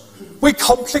others. We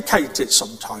complicate it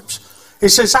sometimes. He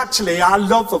says actually our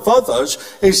love of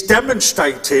others is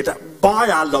demonstrated by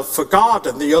our love for God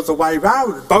and the other way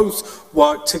around. Both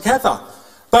work together.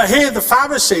 But here the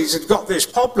Pharisees had got this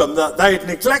problem that they'd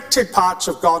neglected parts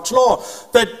of God's law.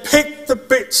 They'd picked the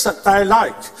bits that they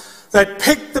liked. They'd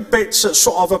picked the bits that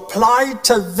sort of applied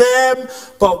to them,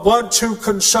 but weren't too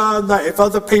concerned that if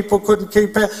other people couldn't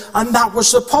keep it. And that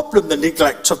was the problem, the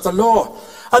neglect of the law.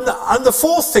 And the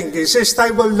fourth thing is this: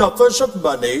 they were lovers of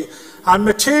money and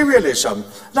materialism.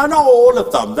 Now, not all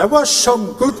of them. There were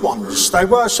some good ones. There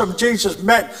were some, Jesus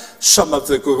met some of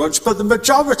the good ones, but the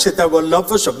majority, they were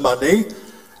lovers of money,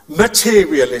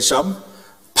 materialism,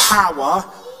 power,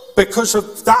 because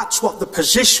of that's what the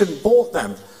position bought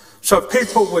them. So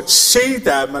people would see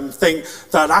them and think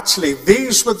that actually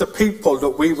these were the people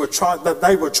that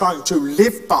they were trying to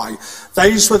live by.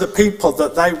 These were the people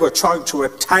that they were trying to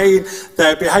attain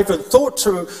their behavior and thought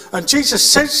to. And Jesus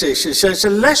says this, he says,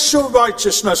 unless your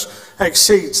righteousness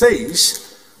exceeds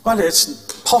these, well,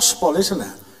 it's possible, isn't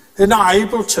it? You're not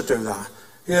able to do that,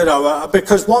 you know,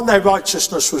 because one, their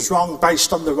righteousness was wrong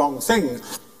based on the wrong thing.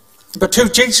 But two,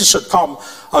 Jesus had come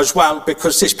as well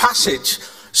because this passage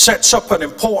sets up an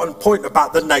important point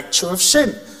about the nature of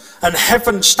sin and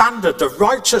heaven's standard of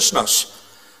righteousness.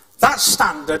 That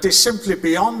standard is simply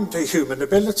beyond the human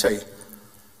ability.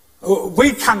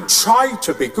 We can try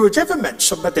to be good. You ever met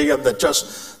somebody and they're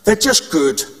just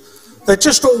good? They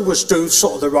just always do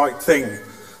sort of the right thing.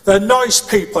 They're nice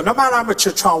people. No matter how much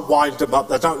you try and wind them up,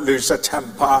 they don't lose their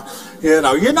temper. You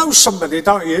know somebody,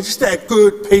 don't you? They're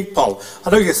good people. I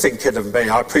know you're thinking of me.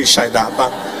 I appreciate that,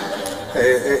 but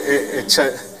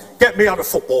get me on a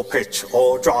football pitch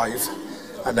or drive,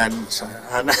 and then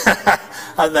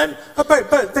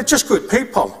but they're just good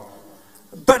people.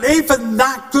 But even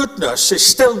that goodness is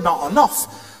still not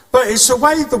enough. But it's the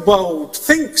way the world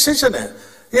thinks, isn't it?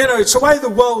 You know, it's the way the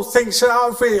world thinks.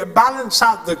 If we balance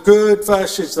out the good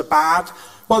versus the bad,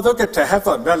 well, they'll get to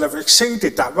heaven. They'll have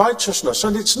exceeded that righteousness,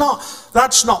 and that's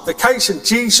not the case. And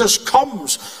Jesus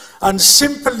comes and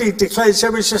simply declares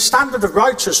there is a standard of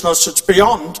righteousness that's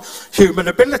beyond human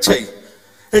ability.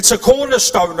 It's a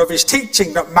cornerstone of his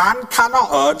teaching that man cannot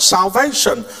earn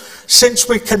salvation, since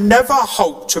we can never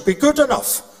hope to be good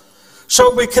enough.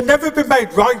 So we can never be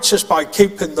made righteous by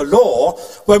keeping the law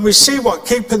when we see what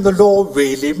keeping the law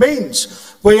really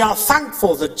means. We are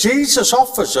thankful that Jesus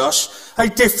offers us a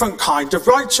different kind of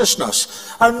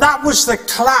righteousness. And that was the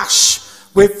clash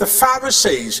with the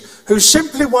Pharisees, who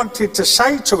simply wanted to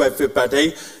say to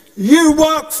everybody, you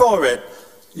work for it,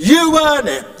 you earn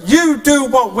it, you do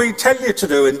what we tell you to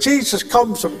do. And Jesus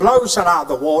comes and blows it out of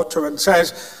the water and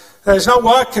says, there's no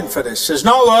working for this, there's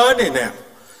no earning it.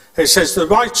 He says, the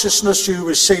righteousness you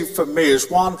receive from me is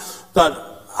one that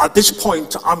at this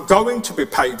point I'm going to be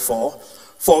paid for.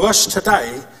 For us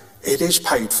today, it is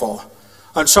paid for.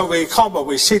 And so we come and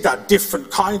we see that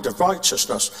different kind of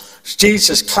righteousness.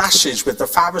 Jesus clashes with the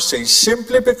Pharisees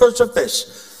simply because of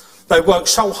this. They work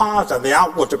so hard on the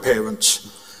outward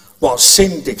appearance, while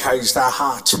sin decays their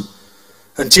heart.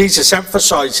 And Jesus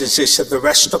emphasizes this in the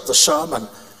rest of the sermon.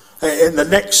 In the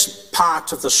next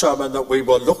part of the sermon that we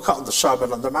will look at, the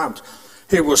Sermon on the Mount,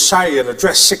 he will say and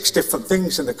address 6 different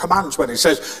things in the commands when he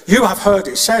says, you have heard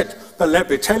it said, but let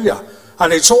me tell you.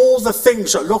 And it's all the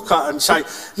things that look at and say,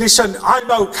 listen,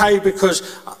 I'm okay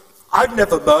because I've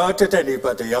never murdered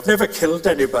anybody. I've never killed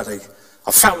anybody.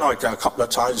 I felt like it a couple of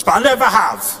times, but I never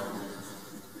have.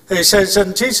 He says,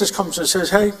 and Jesus comes and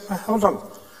says, hey, hold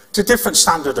on. It's a different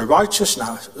standard of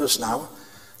righteousness now.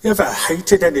 You ever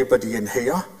hated anybody in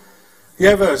here? You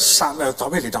ever sat there, I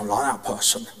really don't like that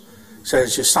person.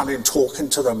 Says you're standing talking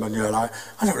to them and you're like,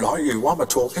 I don't like you, why am I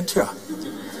talking to you?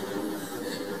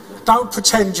 Don't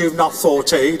pretend you've not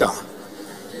thought it either.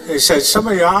 He says, some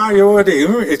of you are, you already,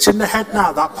 it's in the head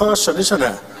now, that person, isn't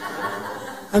it?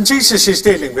 And Jesus is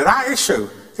dealing with that issue.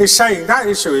 is saying that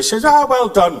issue. He says, oh, well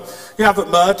done, you haven't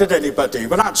murdered anybody.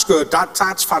 Well, that's good,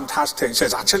 that's fantastic. He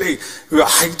says, actually, you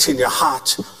hate in your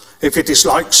heart. If you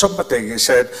dislike somebody, he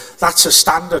said, that's a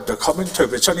standard they're coming to.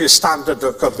 It's only a standard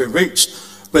that can be reached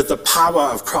with the power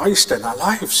of Christ in our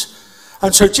lives.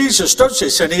 And so Jesus does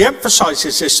this, and he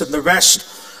emphasizes this in the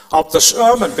rest of the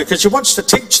sermon, because he wants to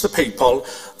teach the people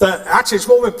that actually it's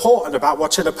more important about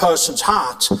what's in a person's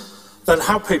heart than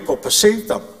how people perceive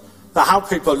them, that how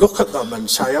people look at them and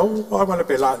say, oh, I want to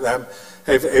be like them.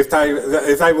 If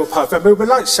they were perfect. I mean, we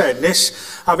like saying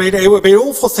this. I mean, it would be an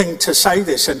awful thing to say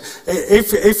this. And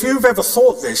if you've ever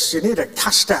thought this, you need to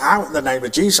cast it out in the name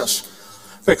of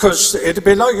Jesus. Because it'd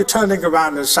be like you're turning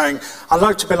around and saying, I'd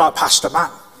like to be like Pastor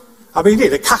Matt. I mean, you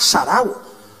need to cast that out.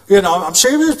 You know, I'm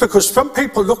serious, because some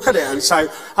people look at it and say,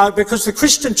 because the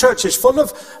Christian church is full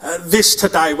of this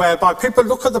today, whereby people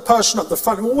look at the person at the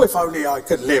front, oh, if only I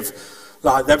could live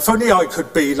like them, if only I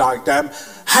could be like them.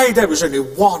 Hey, there was only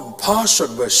one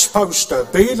person we're supposed to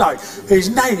be like. His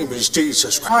name is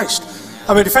Jesus Christ.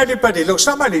 I mean, if anybody looks,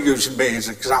 I'm only using me as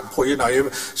an example, you know,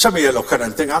 some of you look at it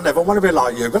and think, I never want to be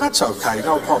like you, but that's okay,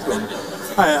 no problem.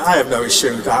 I have no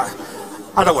issue with that.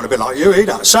 I don't want to be like you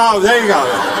either. So, there you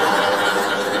go.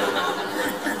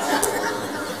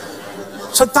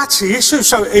 So that's the issue.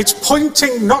 So it's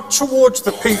pointing not towards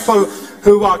the people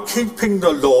who are keeping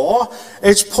the law,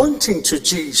 it's pointing to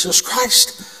Jesus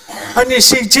Christ. And you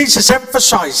see, Jesus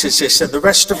emphasizes this in the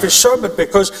rest of his sermon,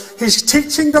 because he's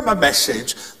teaching them a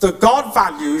message that God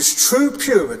values true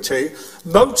purity,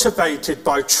 motivated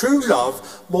by true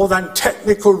love, more than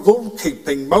technical rule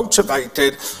keeping,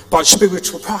 motivated by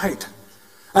spiritual pride.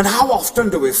 And how often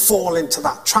do we fall into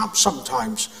that trap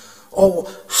sometimes? Or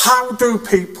how do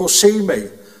people see me?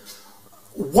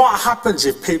 What happens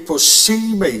if people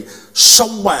see me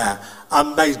somewhere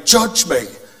and they judge me?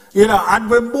 You know, and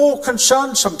we're more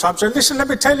concerned sometimes. And listen, let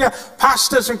me tell you,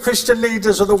 pastors and Christian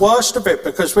leaders are the worst of it,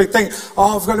 because we think,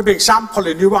 oh, I've got to be example,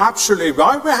 and you are absolutely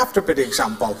right, we have to be the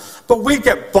example. But we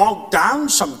get bogged down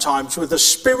sometimes with the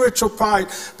spiritual pride,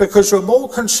 because we're more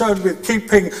concerned with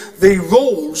keeping the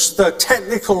rules, the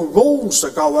technical rules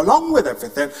that go along with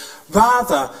everything,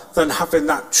 rather than having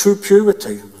that true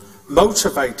purity,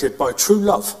 motivated by true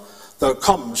love that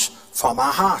comes from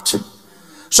our heart.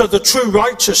 So the true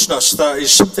righteousness there is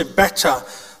something better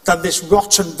than this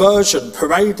rotten version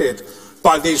paraded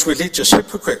by these religious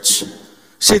hypocrites.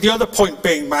 See, the other point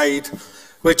being made,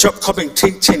 which upcoming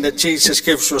teaching that Jesus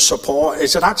gives us support,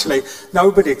 is that actually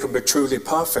nobody can be truly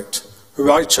perfect,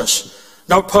 righteous.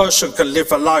 No person can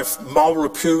live a life moral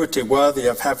purity worthy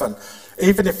of heaven,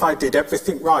 even if I did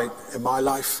everything right in my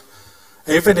life.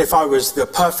 Even if I was the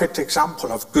perfect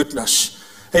example of goodness.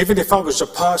 Even if I was a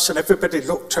person everybody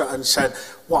looked at and said,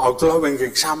 what a glowing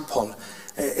example.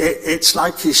 It's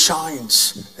like he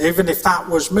shines. Even if that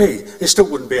was me, it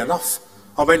still wouldn't be enough.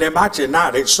 I mean, imagine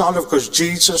that. It's not because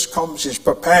Jesus comes, he's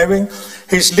preparing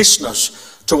his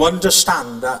listeners to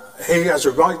understand that he has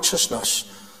a righteousness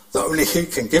that only he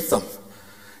can give them.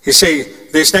 You see,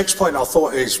 this next point I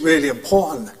thought is really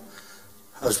important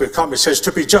as we come. It says,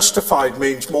 to be justified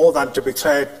means more than to be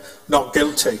declared not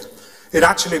guilty. It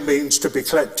actually means to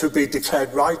be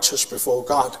declared righteous before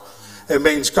God. It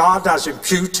means God has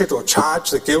imputed or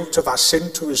charged the guilt of our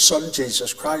sin to his Son,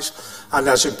 Jesus Christ, and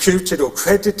has imputed or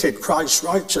credited Christ's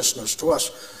righteousness to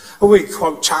us. And we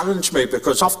quote challenge me,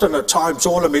 because often at times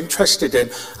all I'm interested in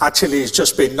actually is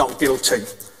just being not guilty.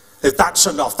 If that's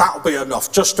enough, that'll be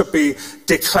enough, just to be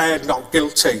declared not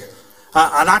guilty.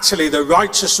 And actually the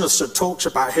righteousness that talks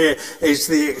about here is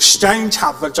the exchange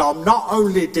happens. I'm not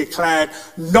only declared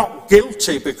not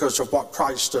guilty because of what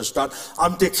Christ has done,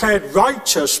 I'm declared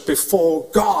righteous before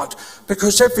God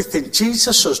because everything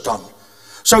Jesus has done.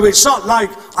 So it's not like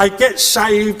I get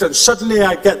saved and suddenly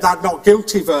I get that not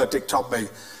guilty verdict on me.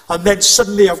 And then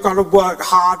suddenly I've got to work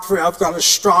hard for it, I've got to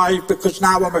strive because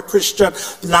now I'm a Christian,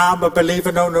 now I'm a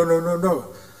believer.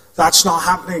 No. That's not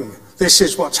happening. This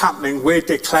is what's happening. We're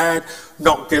declared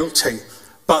not guilty,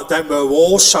 but then we're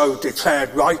also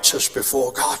declared righteous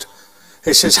before God.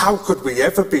 It says, how could we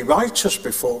ever be righteous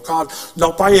before God?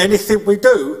 Not by anything we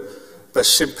do, but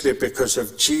simply because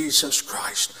of Jesus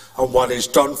Christ and what he's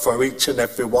done for each and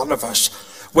every one of us.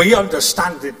 We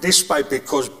understand it this way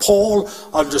because Paul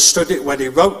understood it when he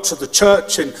wrote to the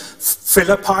church in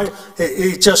Philippi.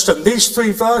 He just, in these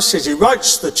 3 verses, he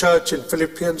writes to the church in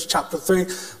Philippians chapter 3,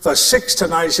 verse 6 to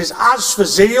 9. He says, as for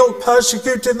zeal,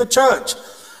 persecuting the church.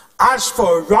 As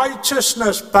for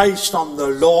righteousness based on the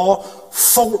law,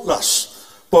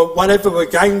 faultless. But whatever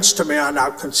gains to me, I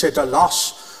now consider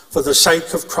loss for the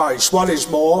sake of Christ. What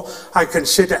is more, I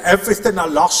consider everything a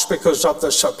loss because of the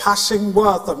surpassing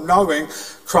worth of knowing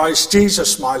Christ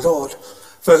Jesus my Lord,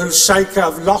 for whose sake I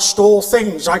have lost all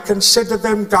things. I consider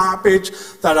them garbage,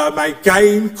 that I may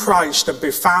gain Christ and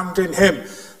be found in him.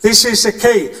 This is the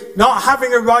key, not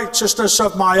having a righteousness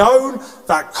of my own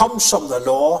that comes from the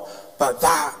law, but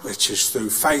that which is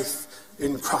through faith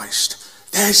in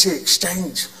Christ. There's the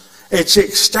exchange. It's the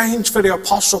exchange for the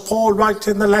Apostle Paul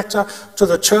writing the letter to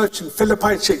the church in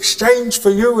Philippi. It's the exchange for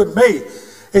you and me.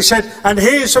 He said, and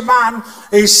here's a man,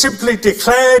 he simply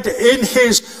declared in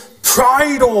his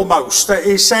pride almost, that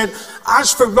he said,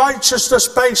 as for righteousness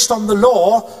based on the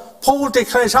law, Paul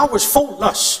declares, I was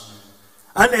faultless.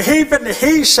 And even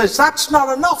he says, that's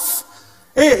not enough.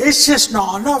 It's just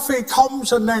not enough. He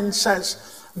comes and then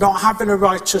says, not having a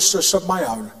righteousness of my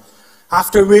own.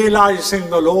 After realizing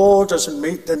the law doesn't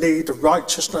meet the need of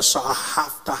righteousness that I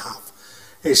have to have,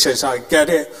 he says, I get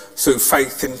it through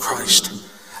faith in Christ.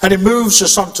 And it moves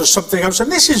us on to something else.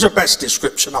 And this is the best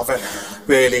description of it,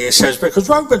 really, he says, because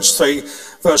Romans 3,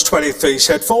 verse 23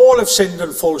 said, for all have sinned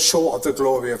and fall short of the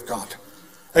glory of God.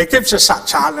 And it gives us that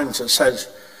challenge and says,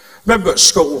 remember at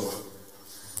school,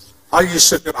 I used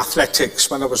to do athletics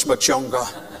when I was much younger.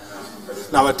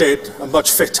 Now I did, I'm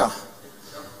much fitter.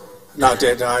 No, I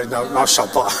did, no shot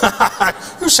put.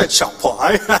 Who said shot put,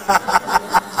 eh?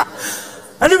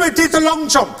 Anyway, did the long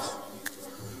jump.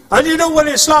 And you know what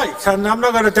it's like, and I'm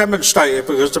not going to demonstrate it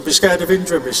because I'd be scared of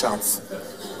injuring myself.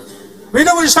 But you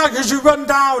know what it's like as you run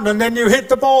down and then you hit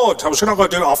the board. I was not going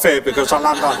to do it off here because I'll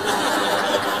land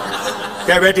on.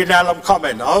 Get ready, Nell, I'm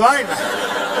coming, all right?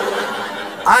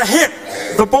 I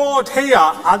hit the board here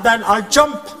and then I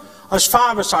jump as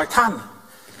far as I can.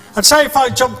 And say if I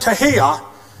jump to here,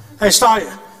 it's like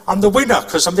I'm the winner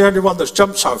because I'm the only one that's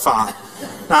jumped so far.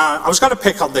 Now, I was going to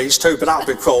pick on these two, but that would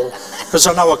be cruel, because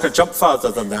I know I can jump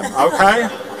further than them, okay?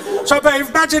 So, but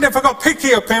imagine if I got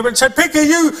Picky up here and said, Picky,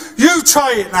 you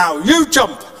try it now, you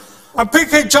jump. And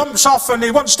Picky jumps off and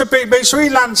he wants to beat me, so he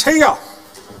lands here.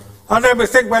 And then we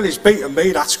think, well, he's beaten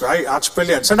me, that's great, that's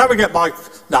brilliant. So now we get Michael,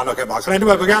 no, not get Michael,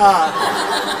 anyway, we get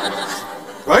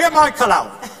Michael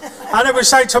out. And then we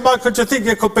say to Michael, do you think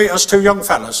you could beat us two young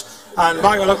fellas? And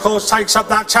Michael, of course, takes up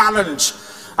that challenge.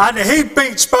 And he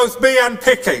beats both me and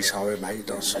Picky. Sorry, mate, he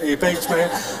does. He beats me.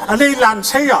 And he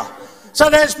lands here. So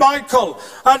there's Michael,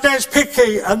 and there's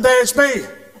Picky, and there's me.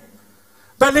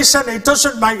 But listen, it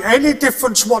doesn't make any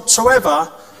difference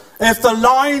whatsoever if the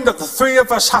line that the three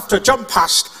of us have to jump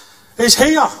past is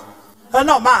here. And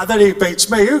not matter that he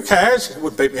beats me, who cares? He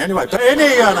wouldn't beat me anyway, but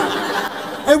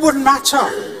it wouldn't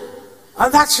matter.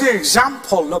 And that's the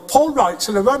example that Paul writes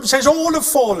in the Romans. Says all have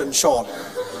fallen short.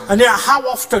 And yet how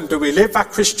often do we live our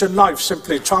Christian life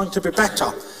simply trying to be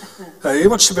better? He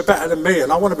wants to be better than me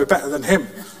and I want to be better than him.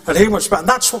 And he wants to be better. And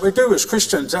that's what we do as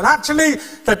Christians. And actually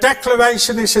the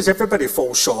declaration, he says everybody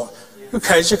falls short. Who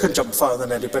cares? You can jump further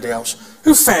than anybody else.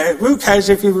 Who cares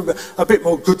if you have a bit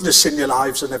more goodness in your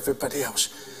lives than everybody else?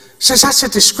 He says that's a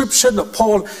description that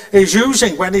Paul is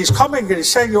using when he's coming and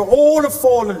he's saying you all have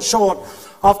fallen short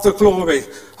of the glory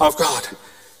of God.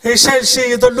 He says,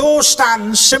 see, the law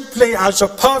stands simply as a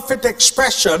perfect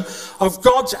expression of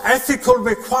God's ethical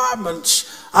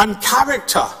requirements and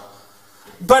character.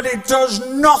 But it does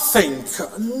nothing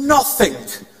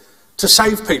to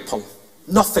save people.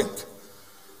 Nothing.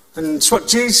 And it's what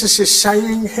Jesus is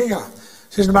saying here.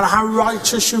 He says, no matter how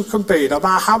righteous you can be, no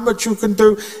matter how much you can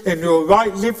do in your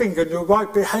right living and your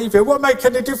right behaviour, it won't make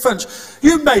any difference.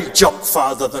 You may jump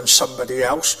further than somebody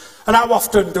else. And how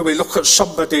often do we look at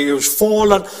somebody who's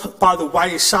fallen by the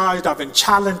wayside, having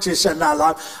challenges in their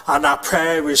life, and our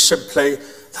prayer is simply,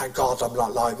 thank God I'm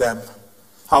not like them.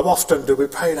 How often do we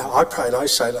pray that? I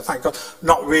say that, thank God,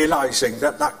 not realising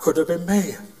that that could have been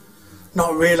me.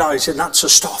 Not realising that's the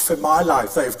stuff in my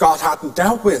life that if God hadn't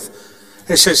dealt with,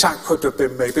 he says that could have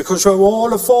been me, because we're all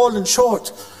have fallen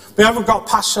short. We haven't got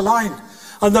past the line,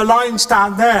 and the line's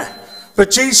down there.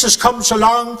 But Jesus comes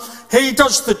along, he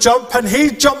does the jump, and he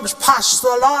jumps past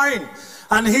the line.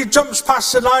 And he jumps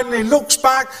past the line, and he looks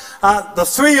back at the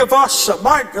three of us, at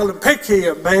Michael and Picky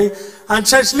and me, and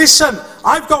says, listen,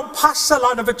 I've gone past the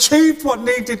line, I've achieved what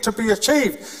needed to be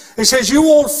achieved. He says, you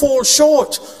all fall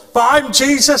short, but I'm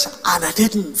Jesus, and I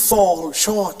didn't fall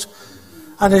short.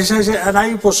 And he says it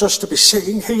enables us to be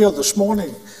sitting here this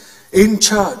morning in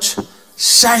church,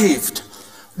 saved,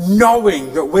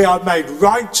 knowing that we are made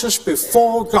righteous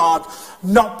before God,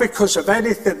 not because of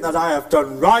anything that I have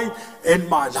done right in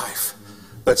my life,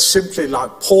 but simply like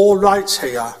Paul writes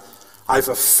here, I have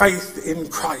a faith in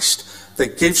Christ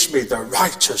that gives me the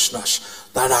righteousness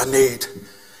that I need.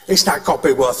 Isn't that got to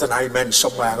be worth an amen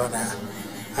somewhere on there?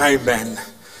 Amen.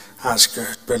 That's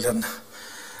good, brilliant.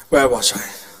 Where was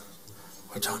I?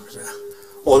 What time is it?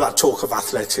 All that talk of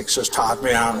athletics has tired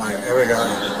me out, mate. Here we go.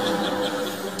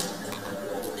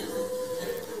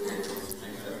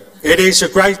 It is a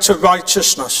greater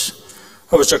righteousness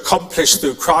that was accomplished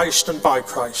through Christ and by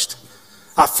Christ.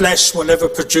 Our flesh will never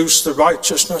produce the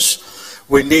righteousness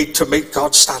we need to meet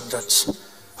God's standards.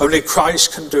 Only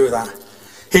Christ can do that.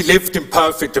 He lived in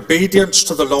perfect obedience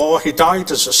to the law. He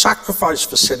died as a sacrifice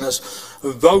for sinners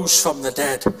and rose from the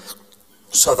dead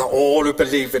so that all who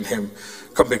believe in him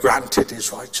can be granted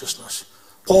his righteousness.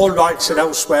 Paul writes it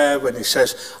elsewhere when he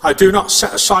says, I do not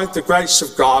set aside the grace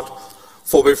of God,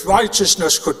 for if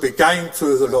righteousness could be gained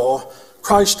through the law,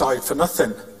 Christ died for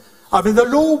nothing. I mean, the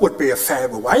law would be a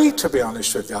fairer way, to be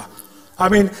honest with you. I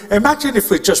mean, imagine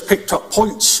if we just picked up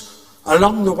points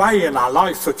along the way in our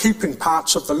life for keeping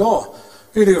parts of the law.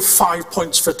 You know, 5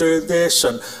 points for doing this,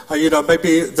 and you know,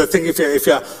 maybe the thing if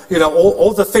you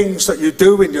all the things that you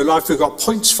do in your life you've got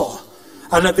points for.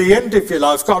 And at the end of your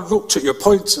life, God looked at your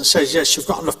points and says, yes, you've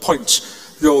got enough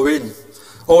points, you're in.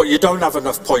 Or you don't have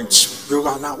enough points, you're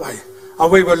going that way.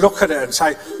 And we would look at it and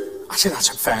say, actually, that's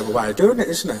a fair way of doing it,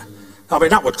 isn't it? I mean,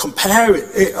 that would compare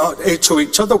it to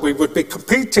each other. We would be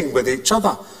competing with each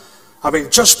other. I mean,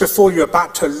 just before you're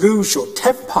about to lose your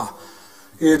temper,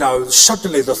 you know,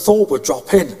 suddenly the thought would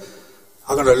drop in,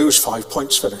 I'm going to lose 5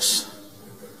 points for this.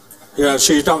 You know,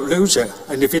 so you don't lose it.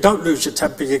 And if you don't lose your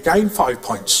temper, you gain 5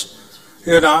 points.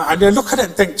 You know, and you look at it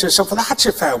and think to yourself, well, that's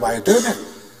a fair way of doing it.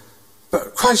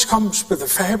 But Christ comes with the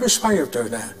fairest way of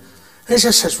doing it. He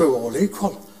just says we're all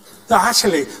equal. That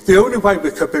actually, the only way we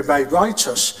could be made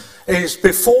righteous is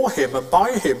before him and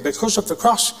by him because of the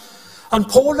cross. And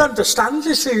Paul understands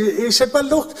this. He said, well,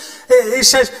 look, he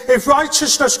says, if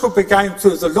righteousness could be gained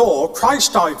through the law,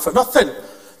 Christ died for nothing.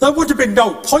 There would have been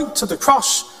no point to the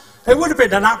cross. It would have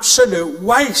been an absolute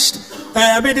waste.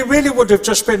 I mean, it really would have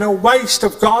just been a waste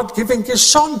of God giving his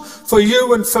son for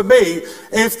you and for me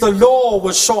if the law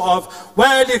was sort of,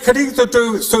 well, you can either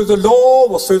do it through the law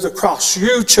or through the cross.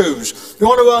 You choose. You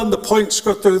want to earn the points,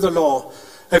 go through the law.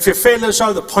 If you feel as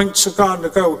though the points are going to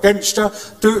go against you,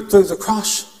 do it through the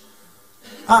cross.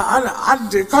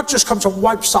 And God just comes and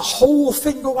wipes the whole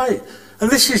thing away. And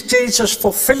this is Jesus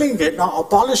fulfilling it, not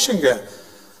abolishing it.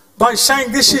 By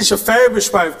saying this is the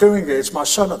fairest way of doing it, it's my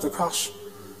son at the cross.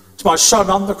 It's my son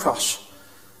on the cross.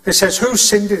 It says, whose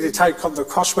sin did he take on the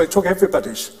cross? Well, he took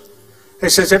everybody's.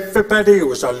 It says everybody who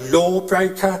was a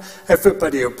lawbreaker,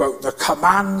 everybody who broke the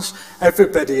commands,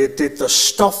 everybody who did the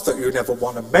stuff that you never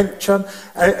want to mention,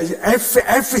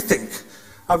 everything.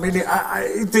 I mean,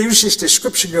 they use this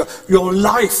description, your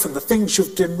life and the things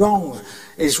you've done wrong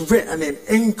is written in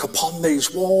ink upon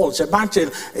these walls. Imagine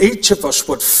each of us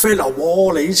would fill a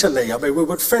wall easily. I mean, we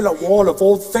would fill a wall of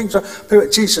all the things.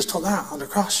 Jesus took that on the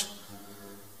cross.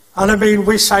 And I mean,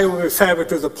 we say we're fair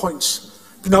to the points.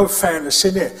 No fairness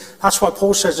in it. That's why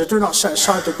Paul says, I do not set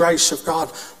aside the grace of God.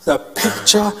 The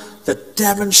picture, the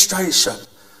demonstration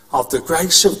of the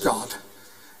grace of God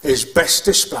is best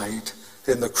displayed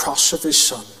in the cross of his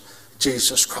son,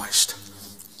 Jesus Christ.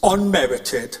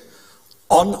 Unmerited,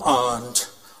 unearned,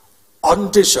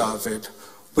 undeserved,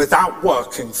 without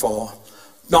working for,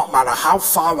 not matter how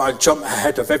far I jump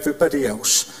ahead of everybody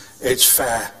else, it's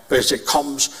fair because it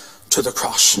comes to the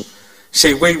cross.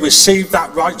 See, we receive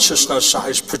that righteousness that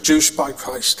is produced by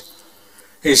Christ.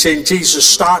 You see, Jesus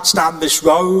starts down this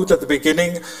road at the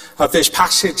beginning of this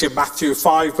passage in Matthew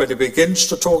 5 when he begins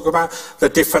to talk about the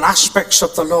different aspects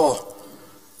of the law.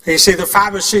 You see, the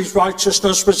Pharisees'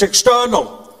 righteousness was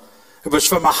external. It was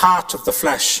from a heart of the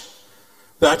flesh.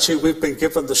 But actually, we've been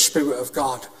given the Spirit of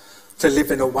God to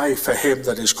live in a way for him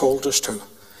that he's called us to.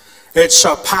 It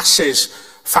surpasses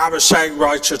Pharisaic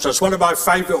righteousness. One of my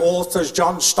favourite authors,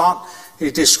 John Stott,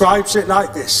 he describes it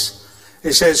like this.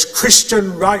 He says,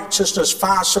 Christian righteousness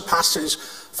far surpasses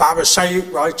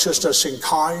Pharisaic righteousness in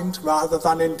kind rather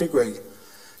than in degree.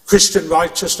 Christian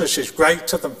righteousness is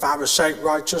greater than Pharisaic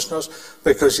righteousness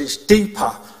because it's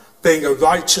deeper, being a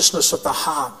righteousness of the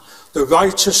heart. The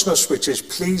righteousness which is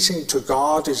pleasing to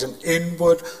God is an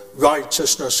inward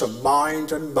righteousness of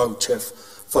mind and motive,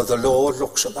 for the Lord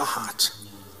looks at the heart.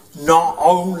 Not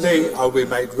only are we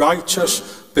made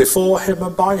righteous before him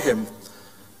and by him,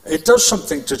 it does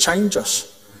something to change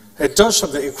us. It does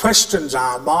something. It questions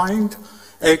our mind.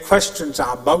 It questions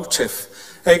our motive.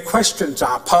 It questions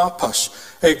our purpose.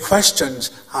 It questions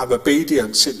our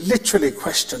obedience. It literally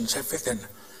questions everything.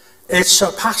 It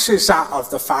surpasses that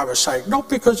of the Pharisee, not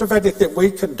because of anything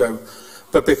we can do,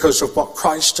 but because of what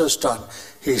Christ has done.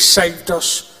 He saved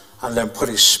us and then put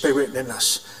his Spirit in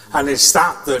us. And it's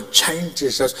that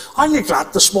changes us. I'm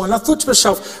glad this morning. I thought to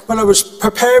myself, when I was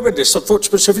preparing this, I thought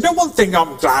to myself, you know, one thing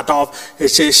I'm glad of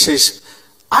is this, is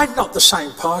I'm not the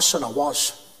same person I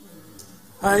was.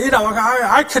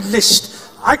 I can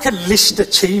list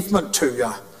achievement to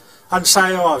you and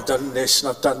say, oh, I've done this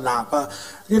and I've done that. But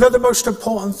the most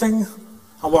important thing,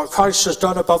 and what Christ has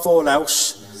done above all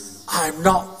else, I'm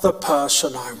not the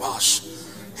person I was.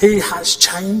 He has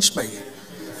changed me.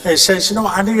 He says,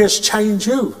 and he has changed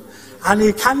you. And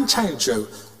he can change you.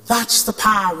 That's the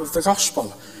power of the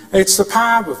gospel. It's the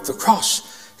power of the cross.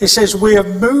 He says we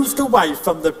have moved away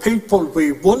from the people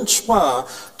we once were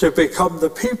to become the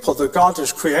people that God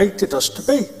has created us to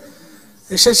be.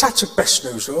 He says that's the best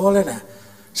news of all, isn't it?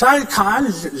 So I can't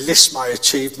list my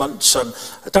achievements, and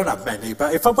I don't have many,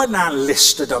 but if I went down and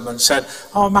listed them and said,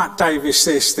 oh, Matt Davis,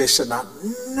 this and that,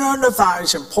 none of that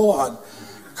is important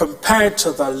compared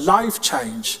to the life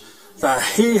change that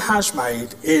he has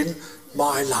made in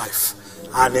my life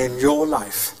and in your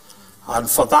life. And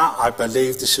for that, I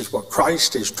believe this is what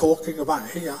Christ is talking about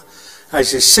here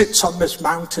as he sits on this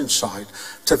mountainside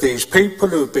to these people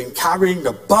who've been carrying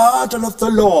the burden of the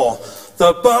law,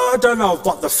 the burden of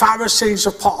what the Pharisees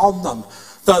have put on them,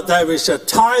 that there is a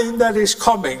time that is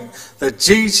coming that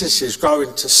Jesus is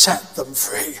going to set them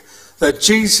free, that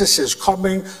Jesus is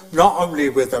coming not only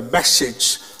with a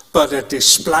message, but a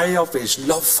display of his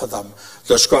love for them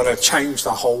that's going to change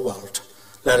the whole world.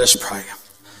 Let us pray.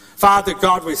 Father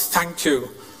God, we thank you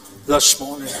this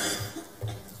morning.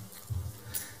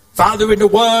 Father, in the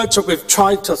words that we've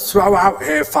tried to throw out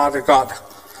here, Father God,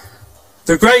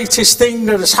 the greatest thing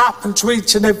that has happened to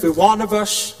each and every one of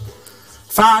us,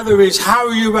 Father, is how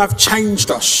you have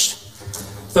changed us.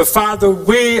 That, Father,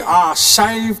 we are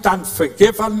saved and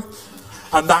forgiven,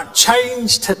 and that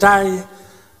change today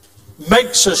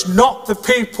makes us not the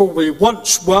people we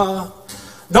once were,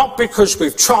 not because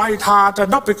we've tried harder,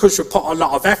 not because we've put a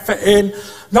lot of effort in,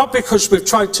 not because we've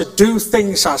tried to do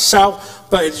things ourselves,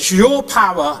 but it's your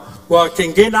power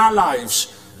working in our lives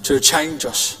to change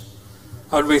us.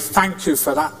 And we thank you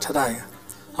for that today.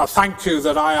 I thank you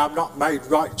that I am not made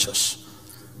righteous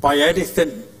by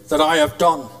anything that I have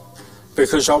done,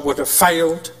 because I would have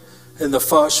failed in the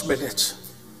first minute.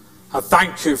 I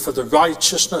thank you for the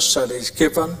righteousness that is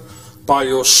given by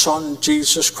your Son,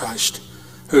 Jesus Christ,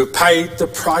 who paid the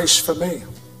price for me.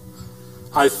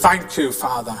 I thank you,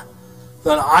 Father,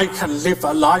 that I can live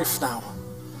a life now.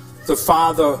 The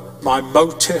Father, my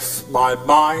motive, my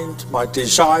mind, my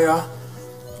desire,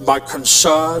 my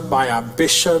concern, my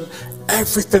ambition,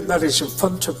 everything that is in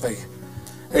front of me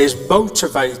is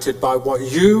motivated by what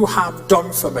you have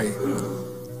done for me.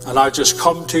 And I just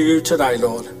come to you today,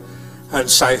 Lord, and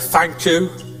say thank you,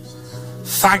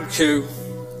 thank you,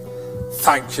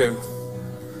 thank you.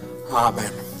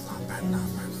 Amen. Amen.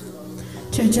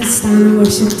 Amen. Church, let's stand and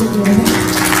worship together.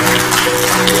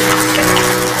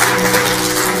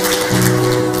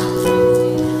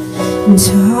 And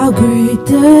how great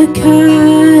the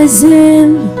chasm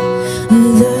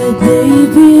that lay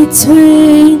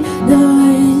between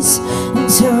us,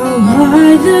 and how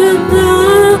high the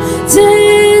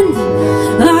mountain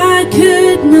I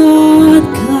could not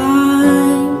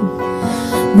climb.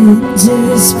 In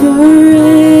desperation,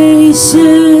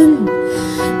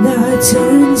 I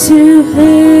turned to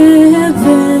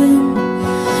heaven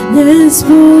and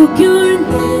spoke your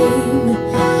name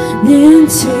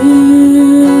into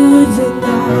the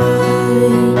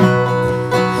night.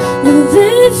 And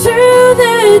then through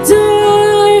the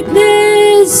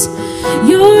darkness,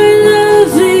 your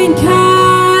loving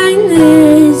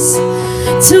kindness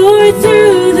tore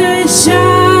through the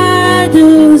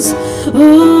shadows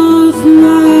of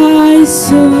my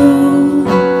soul.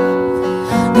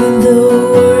 And the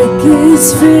work is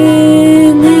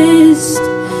finished,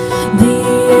 the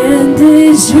end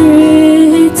is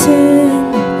written.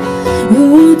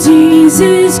 Oh,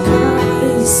 Jesus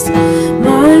Christ,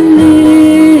 my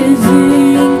living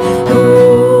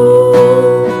hope.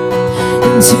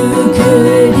 And who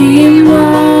could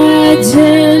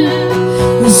imagine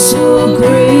so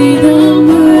great a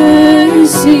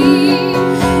mercy?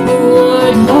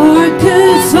 What heart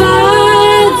could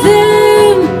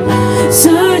fathom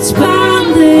such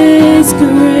boundless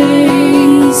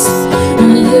grace?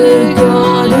 The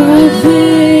God of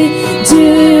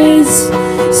ages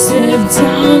stepped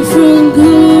down from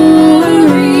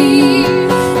glory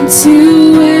to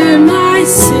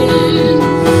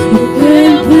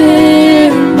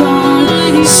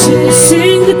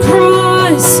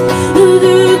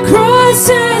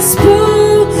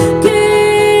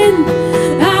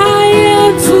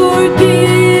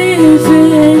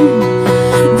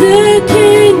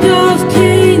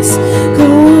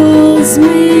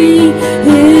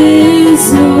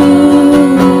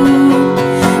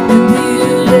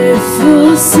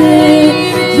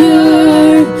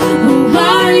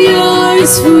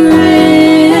is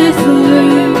forever.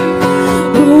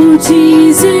 Oh,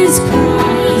 Jesus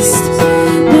Christ,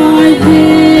 my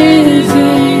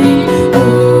living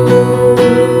hope.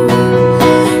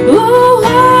 Oh,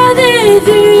 hallelujah,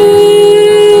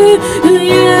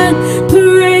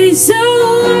 praise the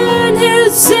one who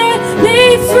set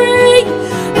me free.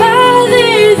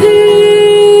 Hallelujah,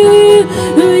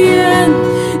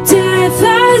 death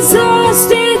has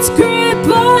lost its grip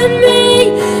on me,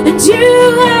 and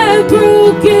you have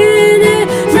broken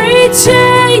every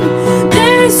chain.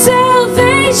 There's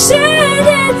salvation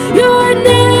in your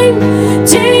name,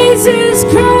 Jesus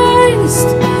Christ,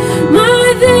 my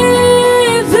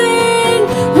living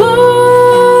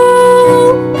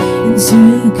hope. And you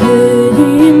could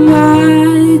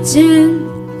imagine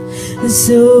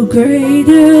so great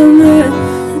a man,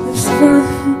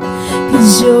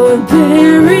 'cause your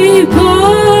very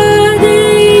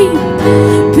body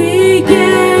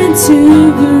began to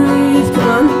breathe.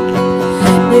 Come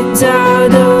and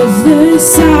out of the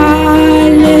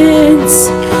silence,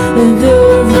 the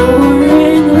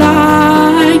roaring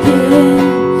lion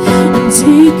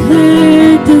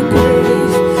declared the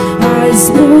grave has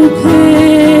no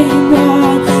claim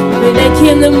on. When they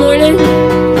came in the morning,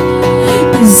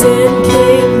 'cause then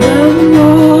came the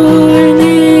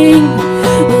morning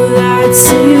that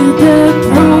sealed the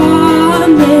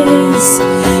promise.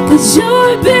 'Cause your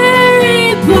very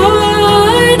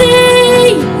body,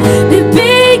 it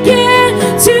began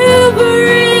to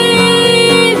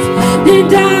breathe,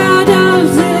 and out of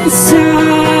the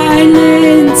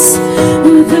silence,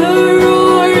 the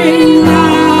roaring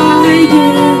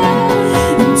lion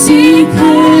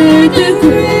declared the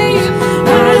grave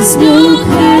has no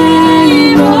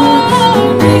claim on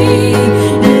me.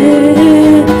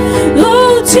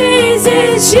 Oh,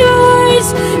 Jesus, yours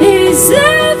is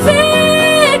the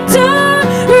victory.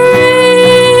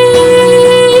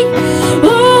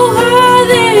 Oh,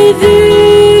 hallelujah,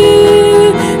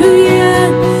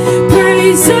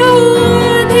 praise the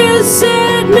one who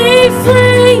set me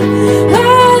free.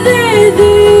 Hallelujah,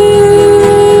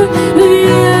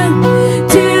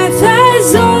 death has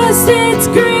lost its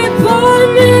grip on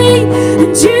me,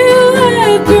 and you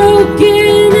have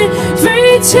broken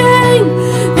every chain.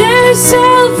 There's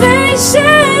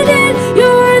salvation in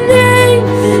your name,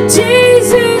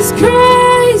 Jesus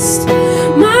Christ,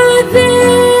 my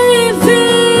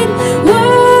living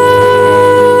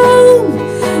hope.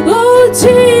 Oh,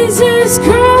 Jesus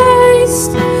Christ,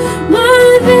 my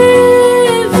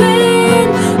living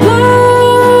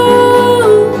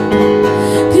hope.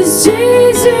 'Cause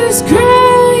Jesus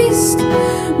Christ,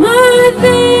 my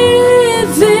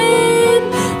living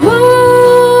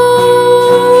hope.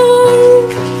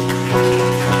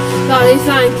 God, we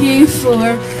thank you for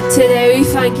today. We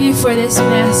thank you for this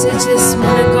message this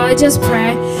morning. God, I just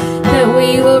pray that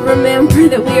we will remember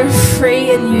that we are free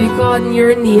in you, God, in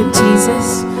your name, Jesus.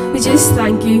 We just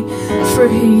thank you for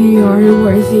who you are,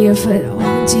 worthy of it all.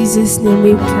 In Jesus' name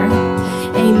we pray.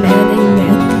 Amen. Amen.